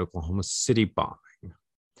and the Oklahoma City bombing.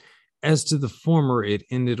 As to the former, it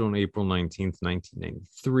ended on April 19th,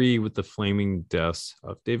 1993, with the flaming deaths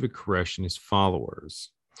of David Koresh and his followers.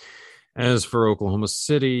 As for Oklahoma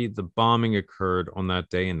City, the bombing occurred on that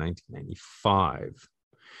day in 1995.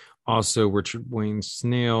 Also, Richard Wayne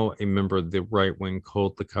Snail, a member of the right-wing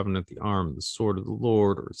cult, the Covenant, the Arm, the Sword of the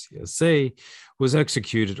Lord, or CSA, was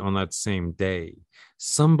executed on that same day.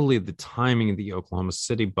 Some believe the timing of the Oklahoma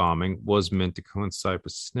City bombing was meant to coincide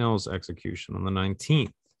with Snell's execution on the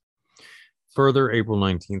 19th. Further, April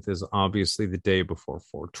 19th is obviously the day before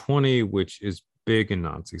 420, which is big in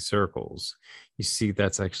Nazi circles. You see,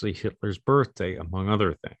 that's actually Hitler's birthday, among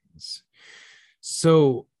other things.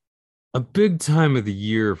 So A big time of the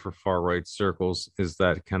year for far right circles is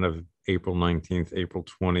that kind of April 19th, April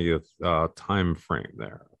 20th time frame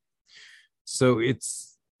there. So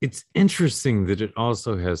it's interesting that it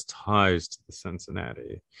also has ties to the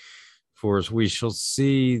Cincinnati. For as we shall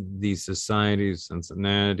see, the Society of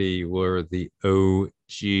Cincinnati were the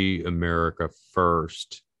OG America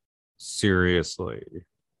First, seriously,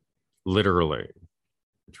 literally,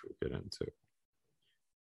 which we'll get into.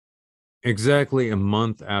 Exactly a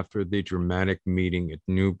month after the dramatic meeting at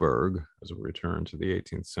Newburgh, as we return to the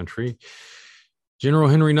 18th century, General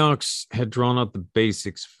Henry Knox had drawn up the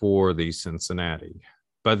basics for the Cincinnati.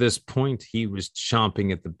 By this point, he was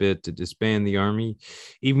chomping at the bit to disband the army,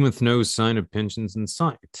 even with no sign of pensions in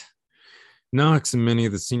sight. Knox and many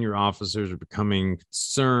of the senior officers were becoming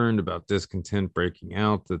concerned about discontent breaking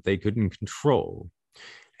out that they couldn't control.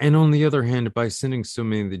 And on the other hand, by sending so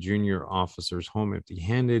many of the junior officers home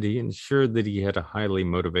empty-handed, he ensured that he had a highly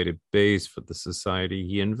motivated base for the society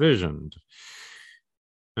he envisioned.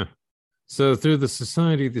 So through the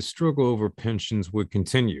society, the struggle over pensions would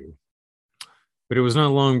continue. But it was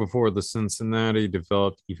not long before the Cincinnati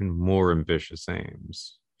developed even more ambitious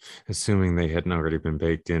aims, assuming they hadn't already been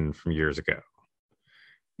baked in from years ago.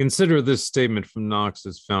 Consider this statement from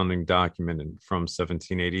Knox's founding document from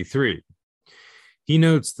 1783. He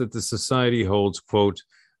notes that the society holds, quote,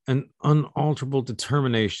 an unalterable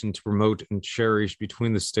determination to promote and cherish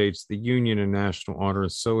between the states the union and national honor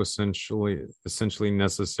so essentially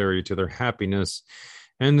necessary to their happiness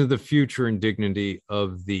and to the future and dignity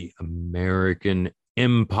of the American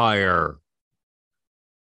empire.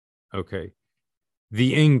 Okay.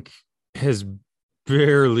 The ink has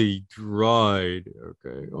barely dried,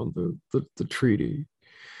 okay, on the treaty.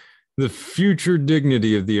 The future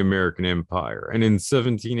dignity of the American empire. And in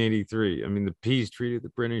 1783, I mean, the peace treaty of the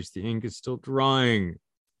British, the ink is still drying.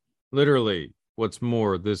 Literally. What's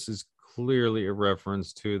more, this is clearly a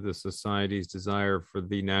reference to the society's desire for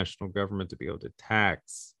the national government to be able to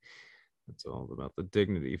tax. It's all about the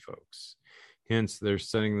dignity, folks. Hence, they're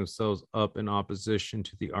setting themselves up in opposition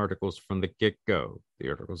to the Articles from the get-go, the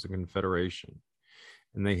Articles of Confederation.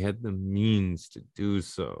 And they had the means to do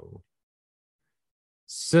so.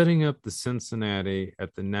 Setting up the Cincinnati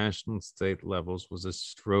at the national and state levels was a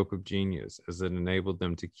stroke of genius, as it enabled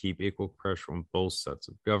them to keep equal pressure on both sets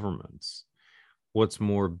of governments. What's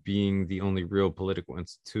more, being the only real political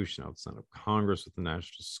institution outside of Congress with a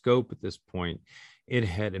national scope at this point, it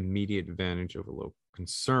had immediate advantage over local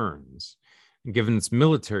concerns. And given its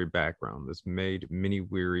military background, this made many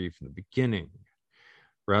weary from the beginning.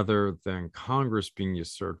 Rather than Congress being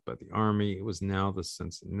usurped by the army, it was now the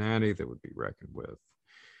Cincinnati that would be reckoned with.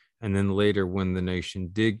 And then later, when the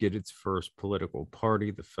nation did get its first political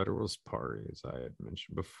party, the Federalist Party, as I had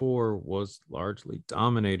mentioned before, was largely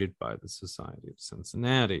dominated by the Society of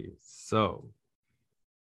Cincinnati. So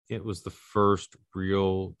it was the first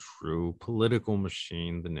real, true political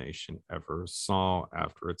machine the nation ever saw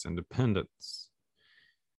after its independence.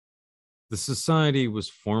 The society was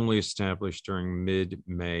formally established during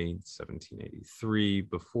mid-May 1783,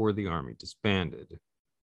 before the army disbanded.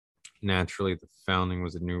 Naturally, the founding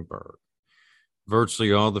was at Newburgh.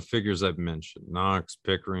 Virtually all the figures I've mentioned, Knox,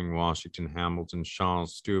 Pickering, Washington, Hamilton, Shaw,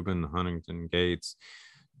 Steuben, Huntington, Gates,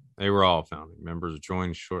 they were all founding members,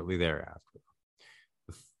 joined shortly thereafter.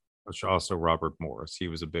 Also Robert Morris, he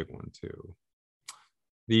was a big one too.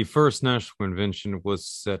 The first national convention was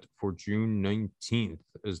set for June 19th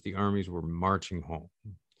as the armies were marching home.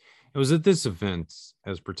 It was at this event,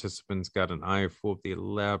 as participants got an eyeful of the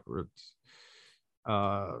elaborate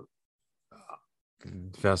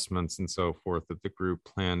investments and so forth that the group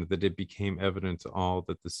planned, that it became evident to all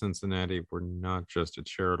that the Cincinnati were not just a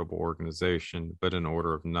charitable organization, but an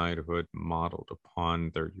order of knighthood modeled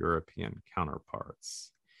upon their European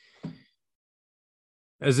counterparts.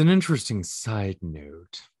 As an interesting side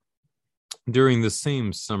note, during the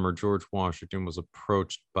same summer, George Washington was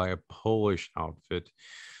approached by a Polish outfit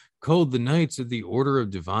called the Knights of the Order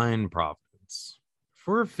of Divine Providence.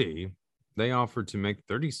 For a fee, they offered to make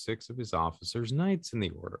 36 of his officers knights in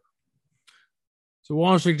the order. So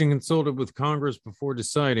Washington consulted with Congress before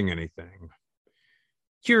deciding anything.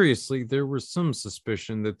 Curiously, there was some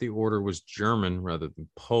suspicion that the order was German rather than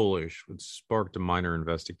Polish, which sparked a minor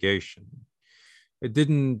investigation. It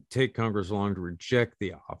didn't take Congress long to reject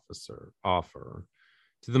the offer.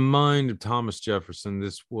 To the mind of Thomas Jefferson,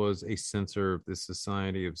 this was a censor of the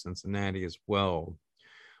Society of Cincinnati as well.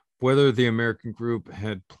 Whether the American group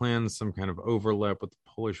had planned some kind of overlap with the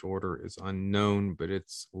Polish order is unknown, but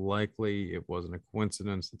it's likely it wasn't a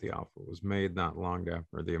coincidence that the offer was made not long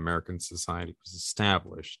after the American Society was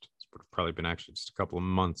established. It would have probably been actually just a couple of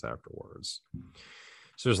months afterwards.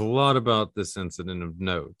 So there's a lot about this incident of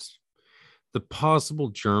note. The possible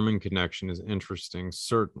German connection is interesting,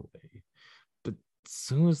 certainly, but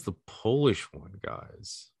so is the Polish one,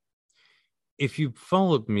 guys. If you've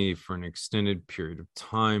followed me for an extended period of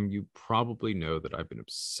time, you probably know that I've been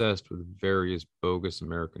obsessed with various bogus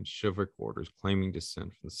American chivalric orders claiming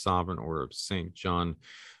descent from the Sovereign Order of St. John,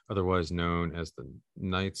 otherwise known as the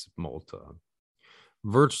Knights of Malta.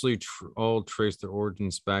 Virtually all trace their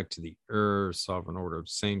origins back to the Sovereign Order of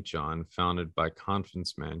St. John, founded by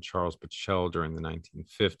confidence man Charles Pachel during the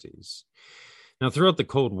 1950s. Now, throughout the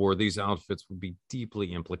Cold War, these outfits would be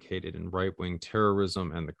deeply implicated in right-wing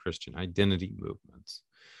terrorism and the Christian identity movements.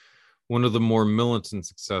 One of the more militant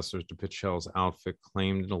successors to Pachel's outfit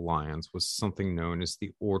claimed an alliance was something known as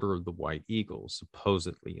the Order of the White Eagle,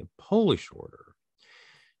 supposedly a Polish order.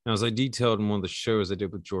 Now, as I detailed in one of the shows I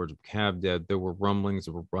did with George Cabdad, there were rumblings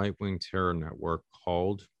of a right-wing terror network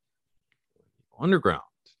called Underground.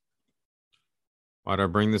 Why did I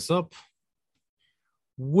bring this up?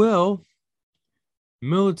 Well,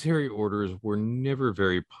 military orders were never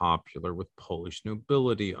very popular with Polish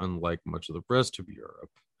nobility, unlike much of the rest of Europe.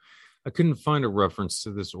 I couldn't find a reference to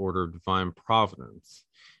this order of divine providence.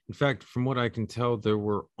 In fact, from what I can tell, there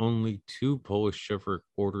were only two Polish chivalric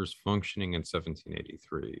orders functioning in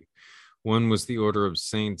 1783. One was the Order of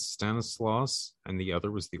Saint Stanislaus, and the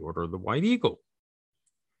other was the Order of the White Eagle.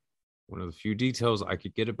 One of the few details I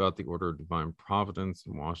could get about the Order of Divine Providence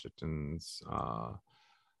in Washington's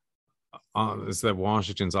is that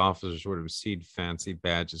Washington's officers would have received fancy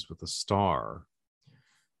badges with a star.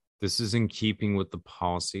 This is in keeping with the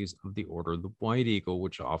policies of the Order of the White Eagle,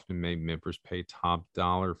 which often made members pay top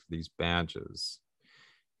dollar for these badges.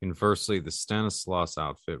 Conversely, the Stanislaus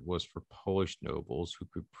outfit was for Polish nobles who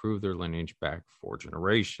could prove their lineage back 4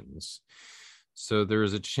 generations. So there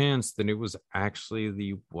is a chance that it was actually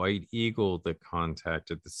the White Eagle that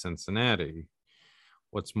contacted the Cincinnati.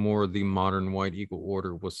 What's more, the modern White Eagle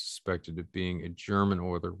Order was suspected of being a German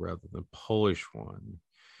order rather than a Polish one.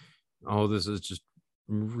 Oh, this is just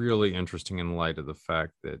really interesting in light of the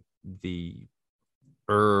fact that the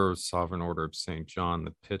Sovereign Order of St. John,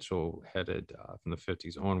 the Pitchell headed from the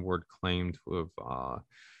 50s onward, claimed to have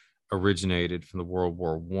originated from the World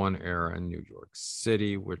War I era in New York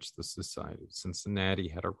City, which the Society of Cincinnati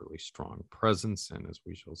had a really strong presence in, as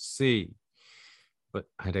we shall see. But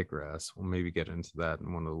I digress. We'll maybe get into that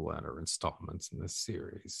in one of the latter installments in this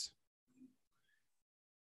series.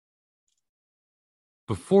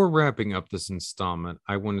 Before wrapping up this installment,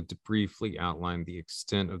 I wanted to briefly outline the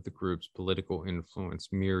extent of the group's political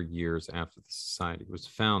influence mere years after the society was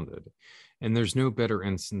founded. And there's no better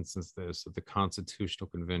instance than this of the Constitutional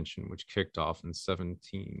Convention, which kicked off in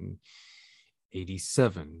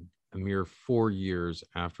 1787, a mere 4 years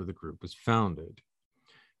after the group was founded.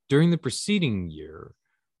 During the preceding year,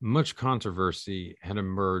 much controversy had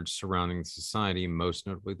emerged surrounding the society, most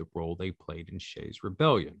notably the role they played in Shays'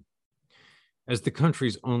 Rebellion. As the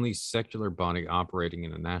country's only secular body operating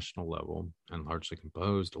at a national level and largely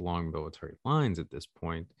composed along military lines at this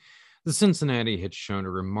point, the Cincinnati had shown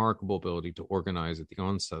a remarkable ability to organize at the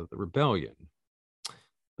onset of the rebellion.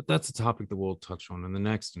 But that's a topic that we'll touch on in the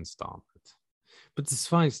next installment. But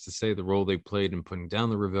suffice to say, the role they played in putting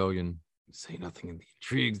down the rebellion, say nothing of the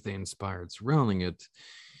intrigues they inspired surrounding it,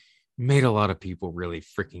 made a lot of people really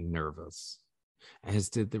freaking nervous, as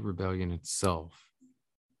did the rebellion itself.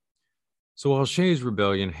 So while Shays'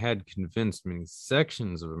 Rebellion had convinced many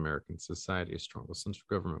sections of American society a stronger central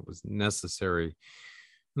government was necessary,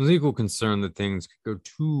 there was equal concern that things could go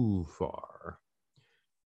too far.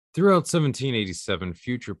 Throughout 1787,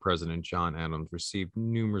 future President John Adams received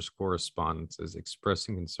numerous correspondences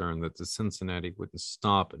expressing concern that the Cincinnati wouldn't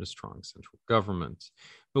stop at a strong central government,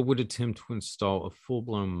 but would attempt to install a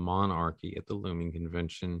full-blown monarchy at the looming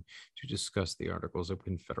convention to discuss the Articles of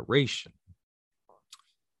Confederation.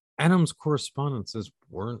 Adams' correspondences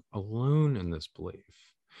weren't alone in this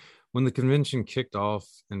belief. When the convention kicked off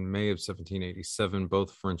in May of 1787,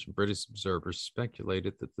 both French and British observers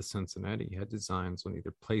speculated that the Cincinnati had designs on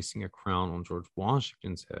either placing a crown on George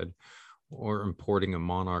Washington's head or importing a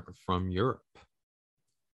monarch from Europe.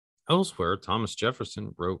 Elsewhere, Thomas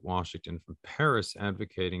Jefferson wrote Washington from Paris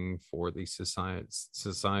advocating for the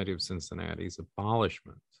Society of Cincinnati's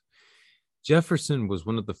abolishment. Jefferson was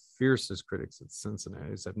one of the fiercest critics of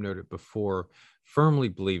Cincinnati, as I've noted before, firmly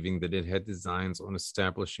believing that it had designs on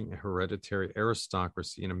establishing a hereditary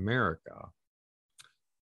aristocracy in America.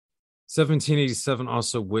 1787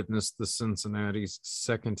 also witnessed the Cincinnati's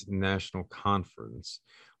second national conference,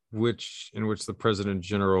 in which the president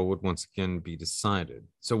general would once again be decided.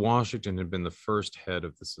 So Washington had been the first head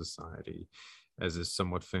of the society, as is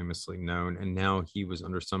somewhat famously known, and now he was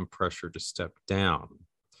under some pressure to step down.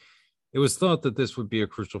 It was thought that this would be a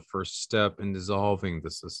crucial first step in dissolving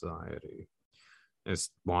the society, as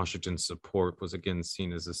Washington's support was again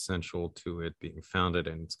seen as essential to it being founded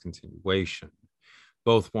and its continuation.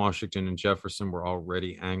 Both Washington and Jefferson were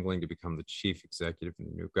already angling to become the chief executive in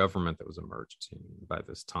the new government that was emerging by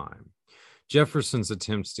this time. Jefferson's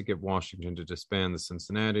attempts to get Washington to disband the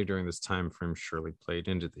Cincinnati during this time frame surely played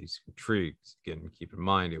into these intrigues. Again, keep in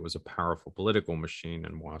mind, it was a powerful political machine,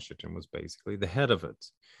 and Washington was basically the head of it.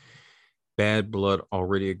 Bad blood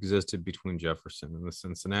already existed between Jefferson and the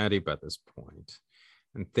Cincinnati by this point,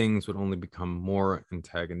 and things would only become more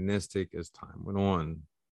antagonistic as time went on.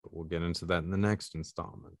 But we'll get into that in the next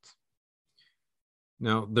installment.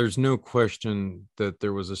 Now, there's no question that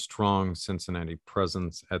there was a strong Cincinnati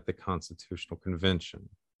presence at the Constitutional Convention.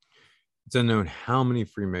 It's unknown how many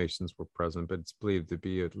Freemasons were present, but it's believed to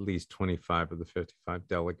be at least 25 of the 55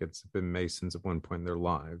 delegates have been Masons at one point in their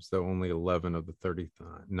lives, though only 11 of the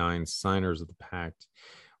 39 signers of the pact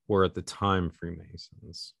were at the time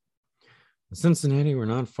Freemasons. The Cincinnati were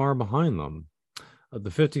not far behind them. Of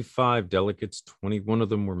the 55 delegates, 21 of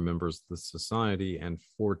them were members of the society and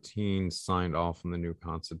 14 signed off on the new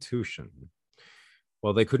Constitution.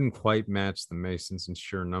 While they couldn't quite match the Masons in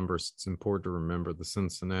sheer numbers, it's important to remember the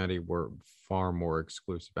Cincinnati were a far more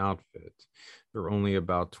exclusive outfit. There were only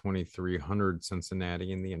about 2,300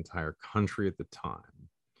 Cincinnati in the entire country at the time.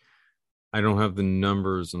 I don't have the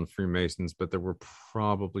numbers on Freemasons, but there were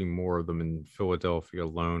probably more of them in Philadelphia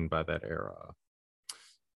alone by that era.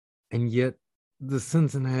 And yet, the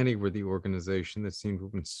Cincinnati were the organization that seemed to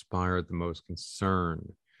have inspired the most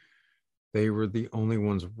concern. They were the only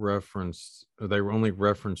ones referenced, or they were only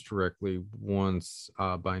referenced directly once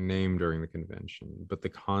by name during the convention, but the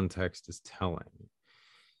context is telling.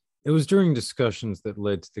 It was during discussions that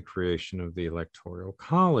led to the creation of the Electoral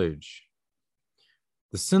College.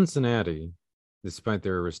 The Cincinnati, despite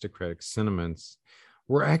their aristocratic sentiments,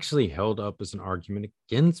 were actually held up as an argument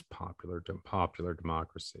against popular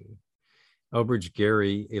democracy. Elbridge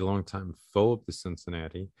Gerry, a longtime foe of the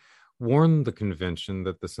Cincinnati, warned the convention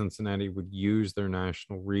that the Cincinnati would use their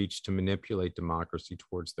national reach to manipulate democracy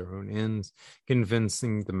towards their own ends,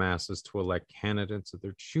 convincing the masses to elect candidates of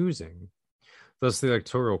their choosing. Thus, the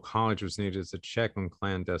Electoral College was needed as a check on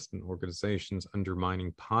clandestine organizations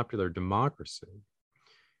undermining popular democracy.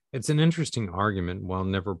 It's an interesting argument. While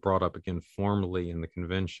never brought up again formally in the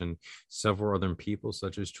convention, several other people,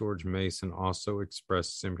 such as George Mason, also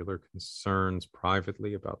expressed similar concerns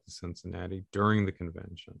privately about the Cincinnati during the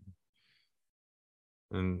convention.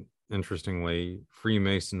 And interestingly,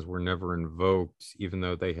 Freemasons were never invoked, even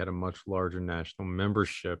though they had a much larger national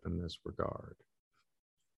membership in this regard.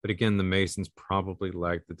 But again, the Masons probably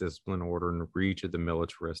lacked the discipline, order, and reach of the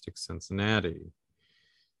militaristic Cincinnati.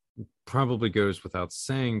 It probably goes without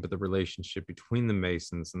saying, but the relationship between the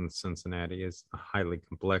Masons and the Cincinnati is a highly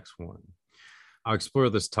complex one. I'll explore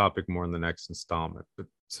this topic more in the next installment, but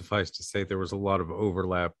suffice to say, there was a lot of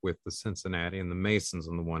overlap with the Cincinnati and the Masons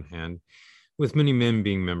on the one hand, with many men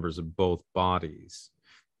being members of both bodies,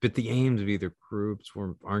 but the aims of either groups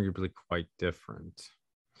were arguably quite different.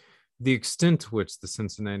 The extent to which the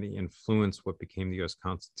Cincinnati influenced what became the U.S.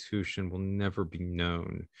 Constitution will never be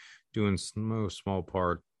known, due in no small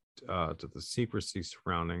part to the secrecy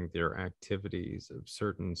surrounding their activities of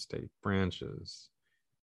certain state branches,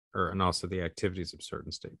 and also the activities of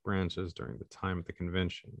certain state branches during the time of the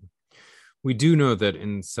convention. We do know that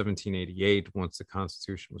in 1788, once the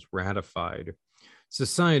Constitution was ratified,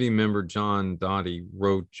 Society member John Doughty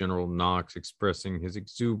wrote General Knox expressing his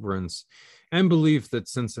exuberance and belief that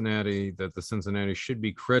the Cincinnati should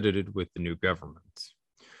be credited with the new government.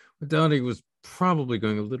 But Doughty was probably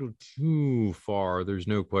going a little too far. There's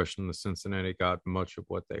no question the Cincinnati got much of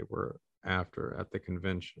what they were after at the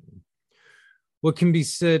convention. What can be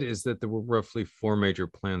said is that there were roughly 4 major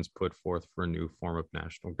plans put forth for a new form of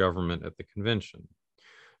national government at the convention.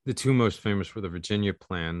 The 2 most famous were the Virginia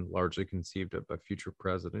Plan, largely conceived of by future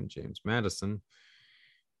President James Madison,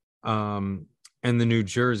 and the New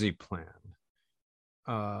Jersey Plan.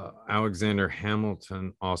 Alexander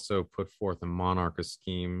Hamilton also put forth a monarchist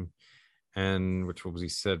scheme, and which will be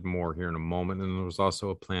said more here in a moment. And there was also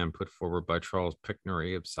a plan put forward by Charles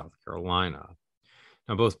Pinckney of South Carolina.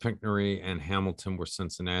 Now, both Pinckney and Hamilton were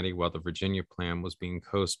Cincinnati, while the Virginia Plan was being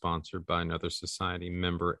co-sponsored by another society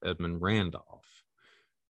member, Edmund Randolph.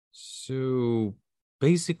 So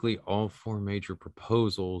basically all 4 major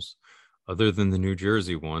proposals, other than the New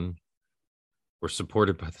Jersey one, were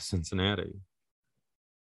supported by the Cincinnati.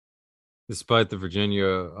 Despite the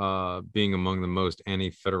Virginia being among the most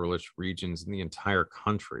anti-federalist regions in the entire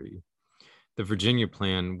country, The Virginia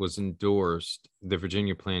Plan was endorsed. The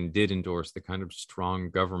Virginia Plan did endorse the kind of strong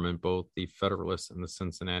government both the Federalists and the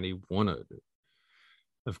Cincinnati wanted.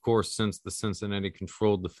 Of course, since the Cincinnati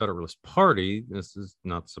controlled the Federalist Party, this is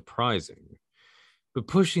not surprising. But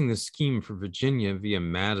pushing the scheme for Virginia via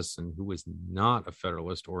Madison, who was not a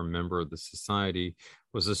Federalist or a member of the Society,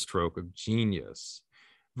 was a stroke of genius.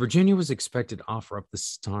 Virginia was expected to offer up the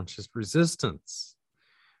staunchest resistance.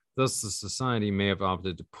 Thus, the Society may have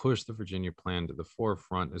opted to push the Virginia Plan to the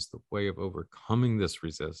forefront as the way of overcoming this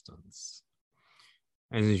resistance.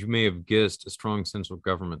 And as you may have guessed, a strong central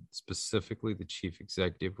government, specifically the chief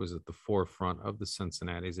executive, was at the forefront of the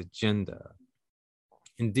Cincinnati's agenda.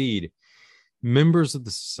 Indeed, members of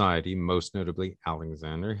the Society, most notably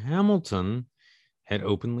Alexander Hamilton, had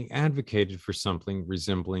openly advocated for something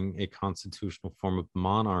resembling a constitutional form of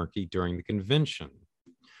monarchy during the convention.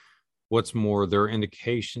 What's more, there are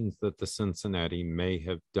indications that the Cincinnati may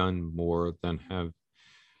have done more than have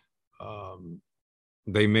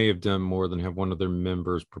one of their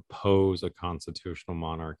members propose a constitutional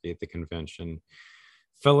monarchy at the convention.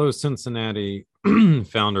 Fellow Cincinnati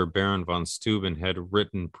founder Baron von Steuben had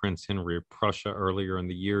written Prince Henry of Prussia earlier in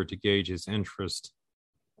the year to gauge his interest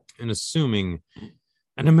in assuming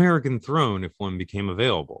an American throne if one became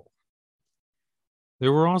available.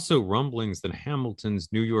 There were also rumblings that Hamilton's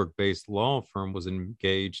New York-based law firm was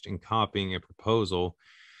engaged in copying a proposal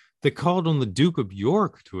that called on the Duke of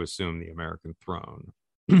York to assume the American throne.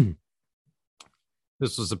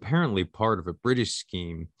 This was apparently part of a British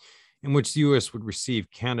scheme in which the U.S. would receive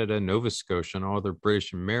Canada, Nova Scotia, and all other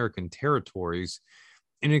British American territories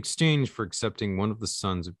in exchange for accepting one of the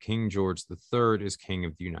sons of King George III as King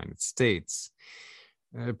of the United States.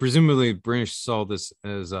 Presumably, the British saw this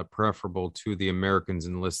as preferable to the Americans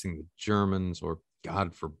enlisting the Germans or,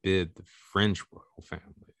 God forbid, the French royal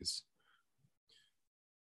families.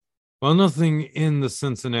 While nothing in the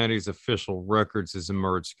Cincinnati's official records has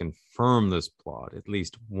emerged to confirm this plot, at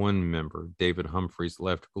least one member, David Humphreys,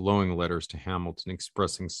 left glowing letters to Hamilton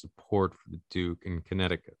expressing support for the Duke in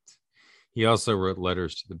Connecticut. He also wrote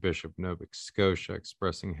letters to the Bishop of Nova Scotia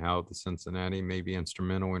expressing how the Cincinnati may be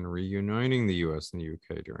instrumental in reuniting the U.S. and the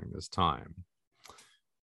UK during this time.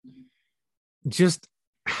 Just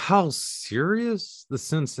how serious the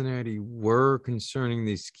Cincinnati were concerning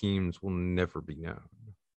these schemes will never be known.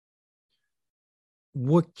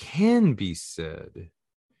 What can be said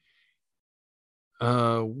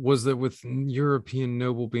was that with European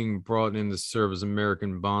noble being brought in to serve as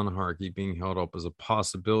American monarchy being held up as a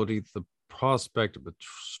possibility, the prospect of a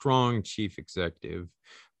strong chief executive,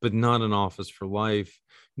 but not in office for life,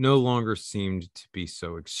 no longer seemed to be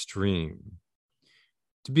so extreme.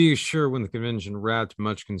 To be sure, when the convention wrapped,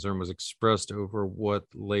 much concern was expressed over what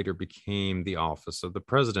later became the office of the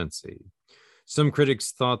presidency. Some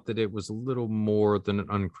critics thought that it was a little more than an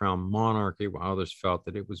uncrowned monarchy, while others felt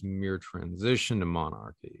that it was mere transition to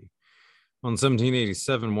monarchy. On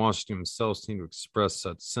 1787, Washington himself seemed to express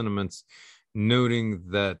such sentiments, noting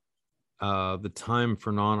that the time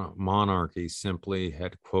for monarchy simply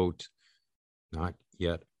had, quote, not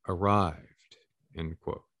yet arrived, end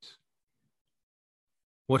quote.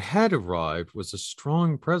 What had arrived was a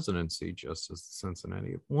strong presidency, just as the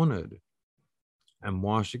Cincinnati had wanted. And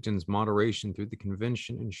Washington's moderation through the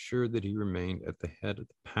convention ensured that he remained at the head of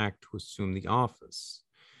the pack to assume the office.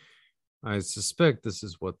 I suspect this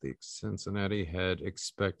is what the Cincinnati had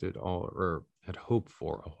expected or had hoped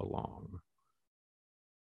for all along.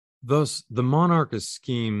 Thus, the monarchist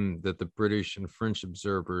scheme that the British and French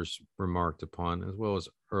observers remarked upon, as well as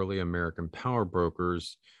early American power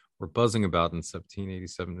brokers, were buzzing about in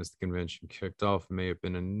 1787 as the convention kicked off, may have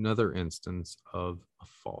been another instance of a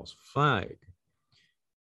false flag.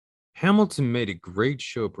 Hamilton made a great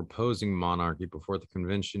show proposing monarchy before the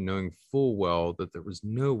convention, knowing full well that there was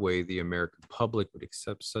no way the American public would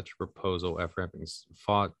accept such a proposal after having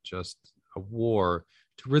fought just a war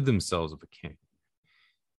to rid themselves of a king,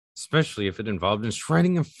 especially if it involved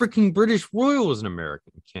enshrining a freaking British royal as an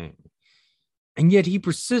American king. And yet he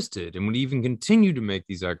persisted and would even continue to make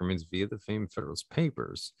these arguments via the famed Federalist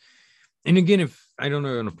Papers. And again, if I don't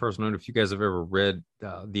know on a personal note, if you guys have ever read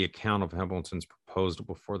the account of Hamilton's proposal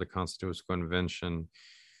before the Constitutional Convention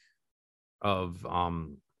of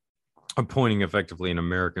appointing effectively an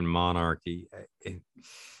American monarchy,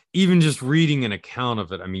 even just reading an account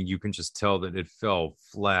of it, I mean, you can just tell that it fell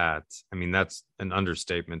flat. I mean, that's an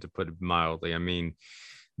understatement to put it mildly. I mean,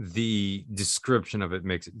 the description of it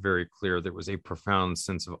makes it very clear there was a profound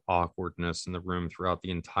sense of awkwardness in the room throughout the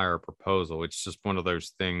entire proposal. It's just one of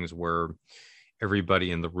those things where everybody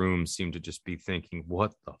in the room seemed to just be thinking,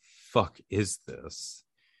 what the fuck is this?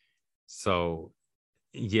 So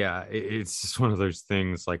yeah, it's just one of those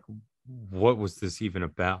things like, what was this even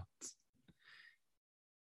about?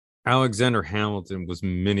 Alexander Hamilton was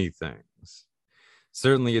many things.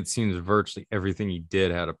 Certainly, it seems virtually everything he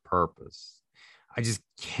did had a purpose. I just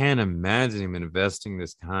can't imagine him investing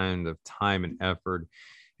this kind of time and effort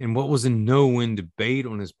in what was a no-win debate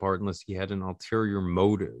on his part unless he had an ulterior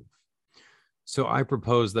motive. So I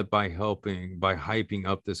propose that by hyping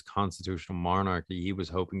up this constitutional monarchy, he was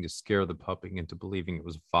hoping to scare the public into believing it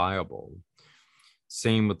was viable.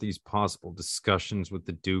 Same with these possible discussions with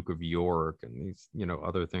the Duke of York and these,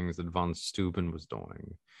 other things that von Steuben was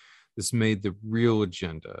doing. This made the real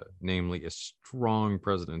agenda, namely a strong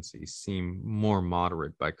presidency, seem more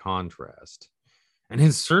moderate by contrast. And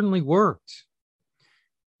it certainly worked.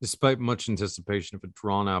 Despite much anticipation of a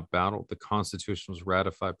drawn-out battle, the Constitution was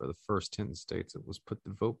ratified by the first 10 states it was put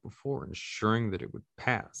to vote before, ensuring that it would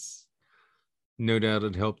pass. No doubt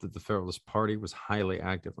it helped that the Federalist Party was highly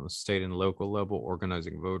active on the state and local level,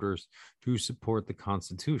 organizing voters to support the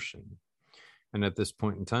Constitution. And at this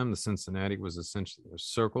point in time, the Cincinnati was essentially a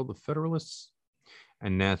circle of Federalists.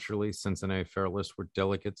 And naturally, Cincinnati Federalists were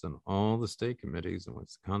delegates on all the state committees in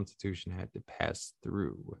which the Constitution had to pass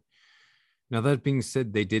through. Now, that being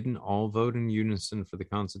said, they didn't all vote in unison for the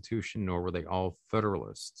Constitution, nor were they all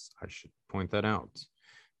Federalists. I should point that out.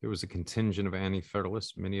 There was a contingent of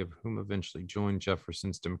anti-Federalists, many of whom eventually joined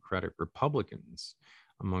Jefferson's Democratic Republicans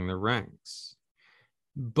among their ranks.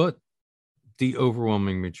 But the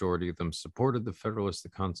overwhelming majority of them supported the Federalists, the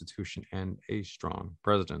Constitution, and a strong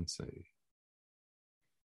presidency.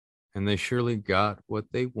 And they surely got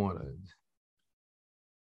what they wanted.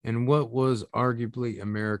 And what was arguably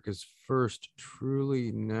America's first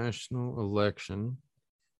truly national election,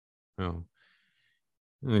 well,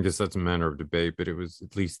 I guess that's a matter of debate, but it was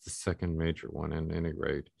at least the second major one at any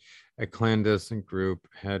rate. A clandestine group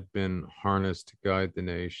had been harnessed to guide the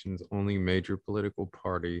nation's only major political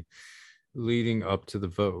party leading up to the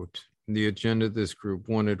vote. The agenda this group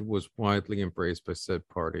wanted was widely embraced by said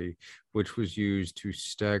party, which was used to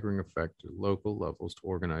staggering effect at local levels to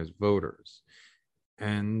organize voters.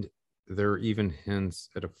 And there are even hints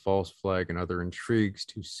at a false flag and other intrigues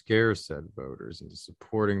to scare said voters into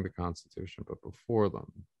supporting the Constitution, but before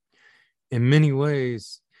them. In many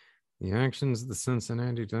ways, the actions of the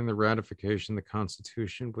Cincinnati during the ratification of the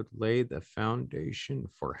Constitution would lay the foundation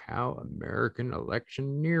for how American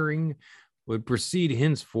electioneering would proceed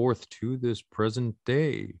henceforth to this present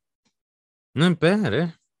day. Not bad, eh?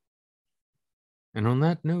 And on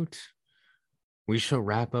that note, we shall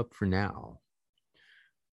wrap up for now.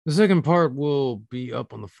 The second part will be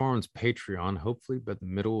up on the Farm's Patreon, hopefully by the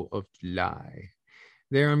middle of July.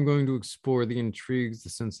 There, I'm going to explore the intrigues the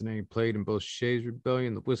Cincinnati played in both Shays' Rebellion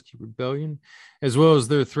and the Whiskey Rebellion, as well as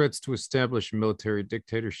their threats to establish a military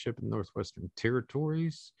dictatorship in Northwestern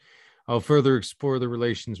Territories. I'll further explore the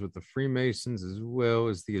relations with the Freemasons as well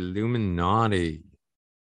as the Illuminati.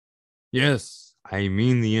 Yes, I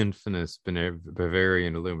mean the infamous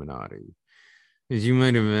Bavarian Illuminati. As you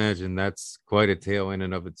might imagine, that's quite a tale in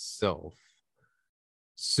and of itself.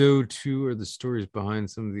 So too are the stories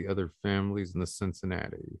behind some of the other families in the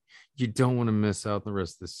Cincinnati. You don't want to miss out on the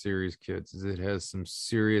rest of the series, kids, as it has some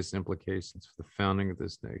serious implications for the founding of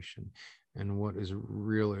this nation and what was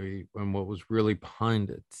really behind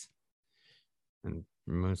it, and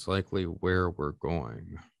most likely where we're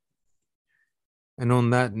going. And on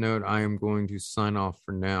that note, I am going to sign off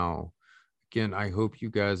for now. Again, I hope you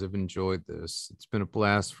guys have enjoyed this. It's been a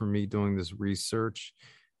blast for me doing this research,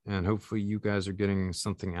 and hopefully you guys are getting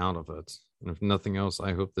something out of it. And if nothing else,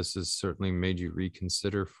 I hope this has certainly made you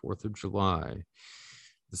reconsider 4th of July.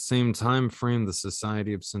 The same time frame, the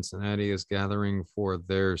Society of Cincinnati is gathering for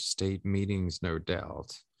their state meetings, no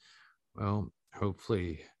doubt. Well,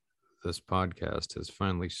 hopefully this podcast has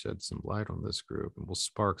finally shed some light on this group and will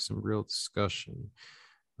spark some real discussion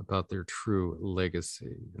about their true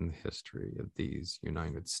legacy in the history of these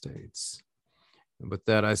United States. And with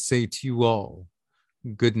that, I say to you all,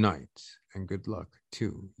 good night and good luck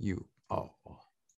to you all.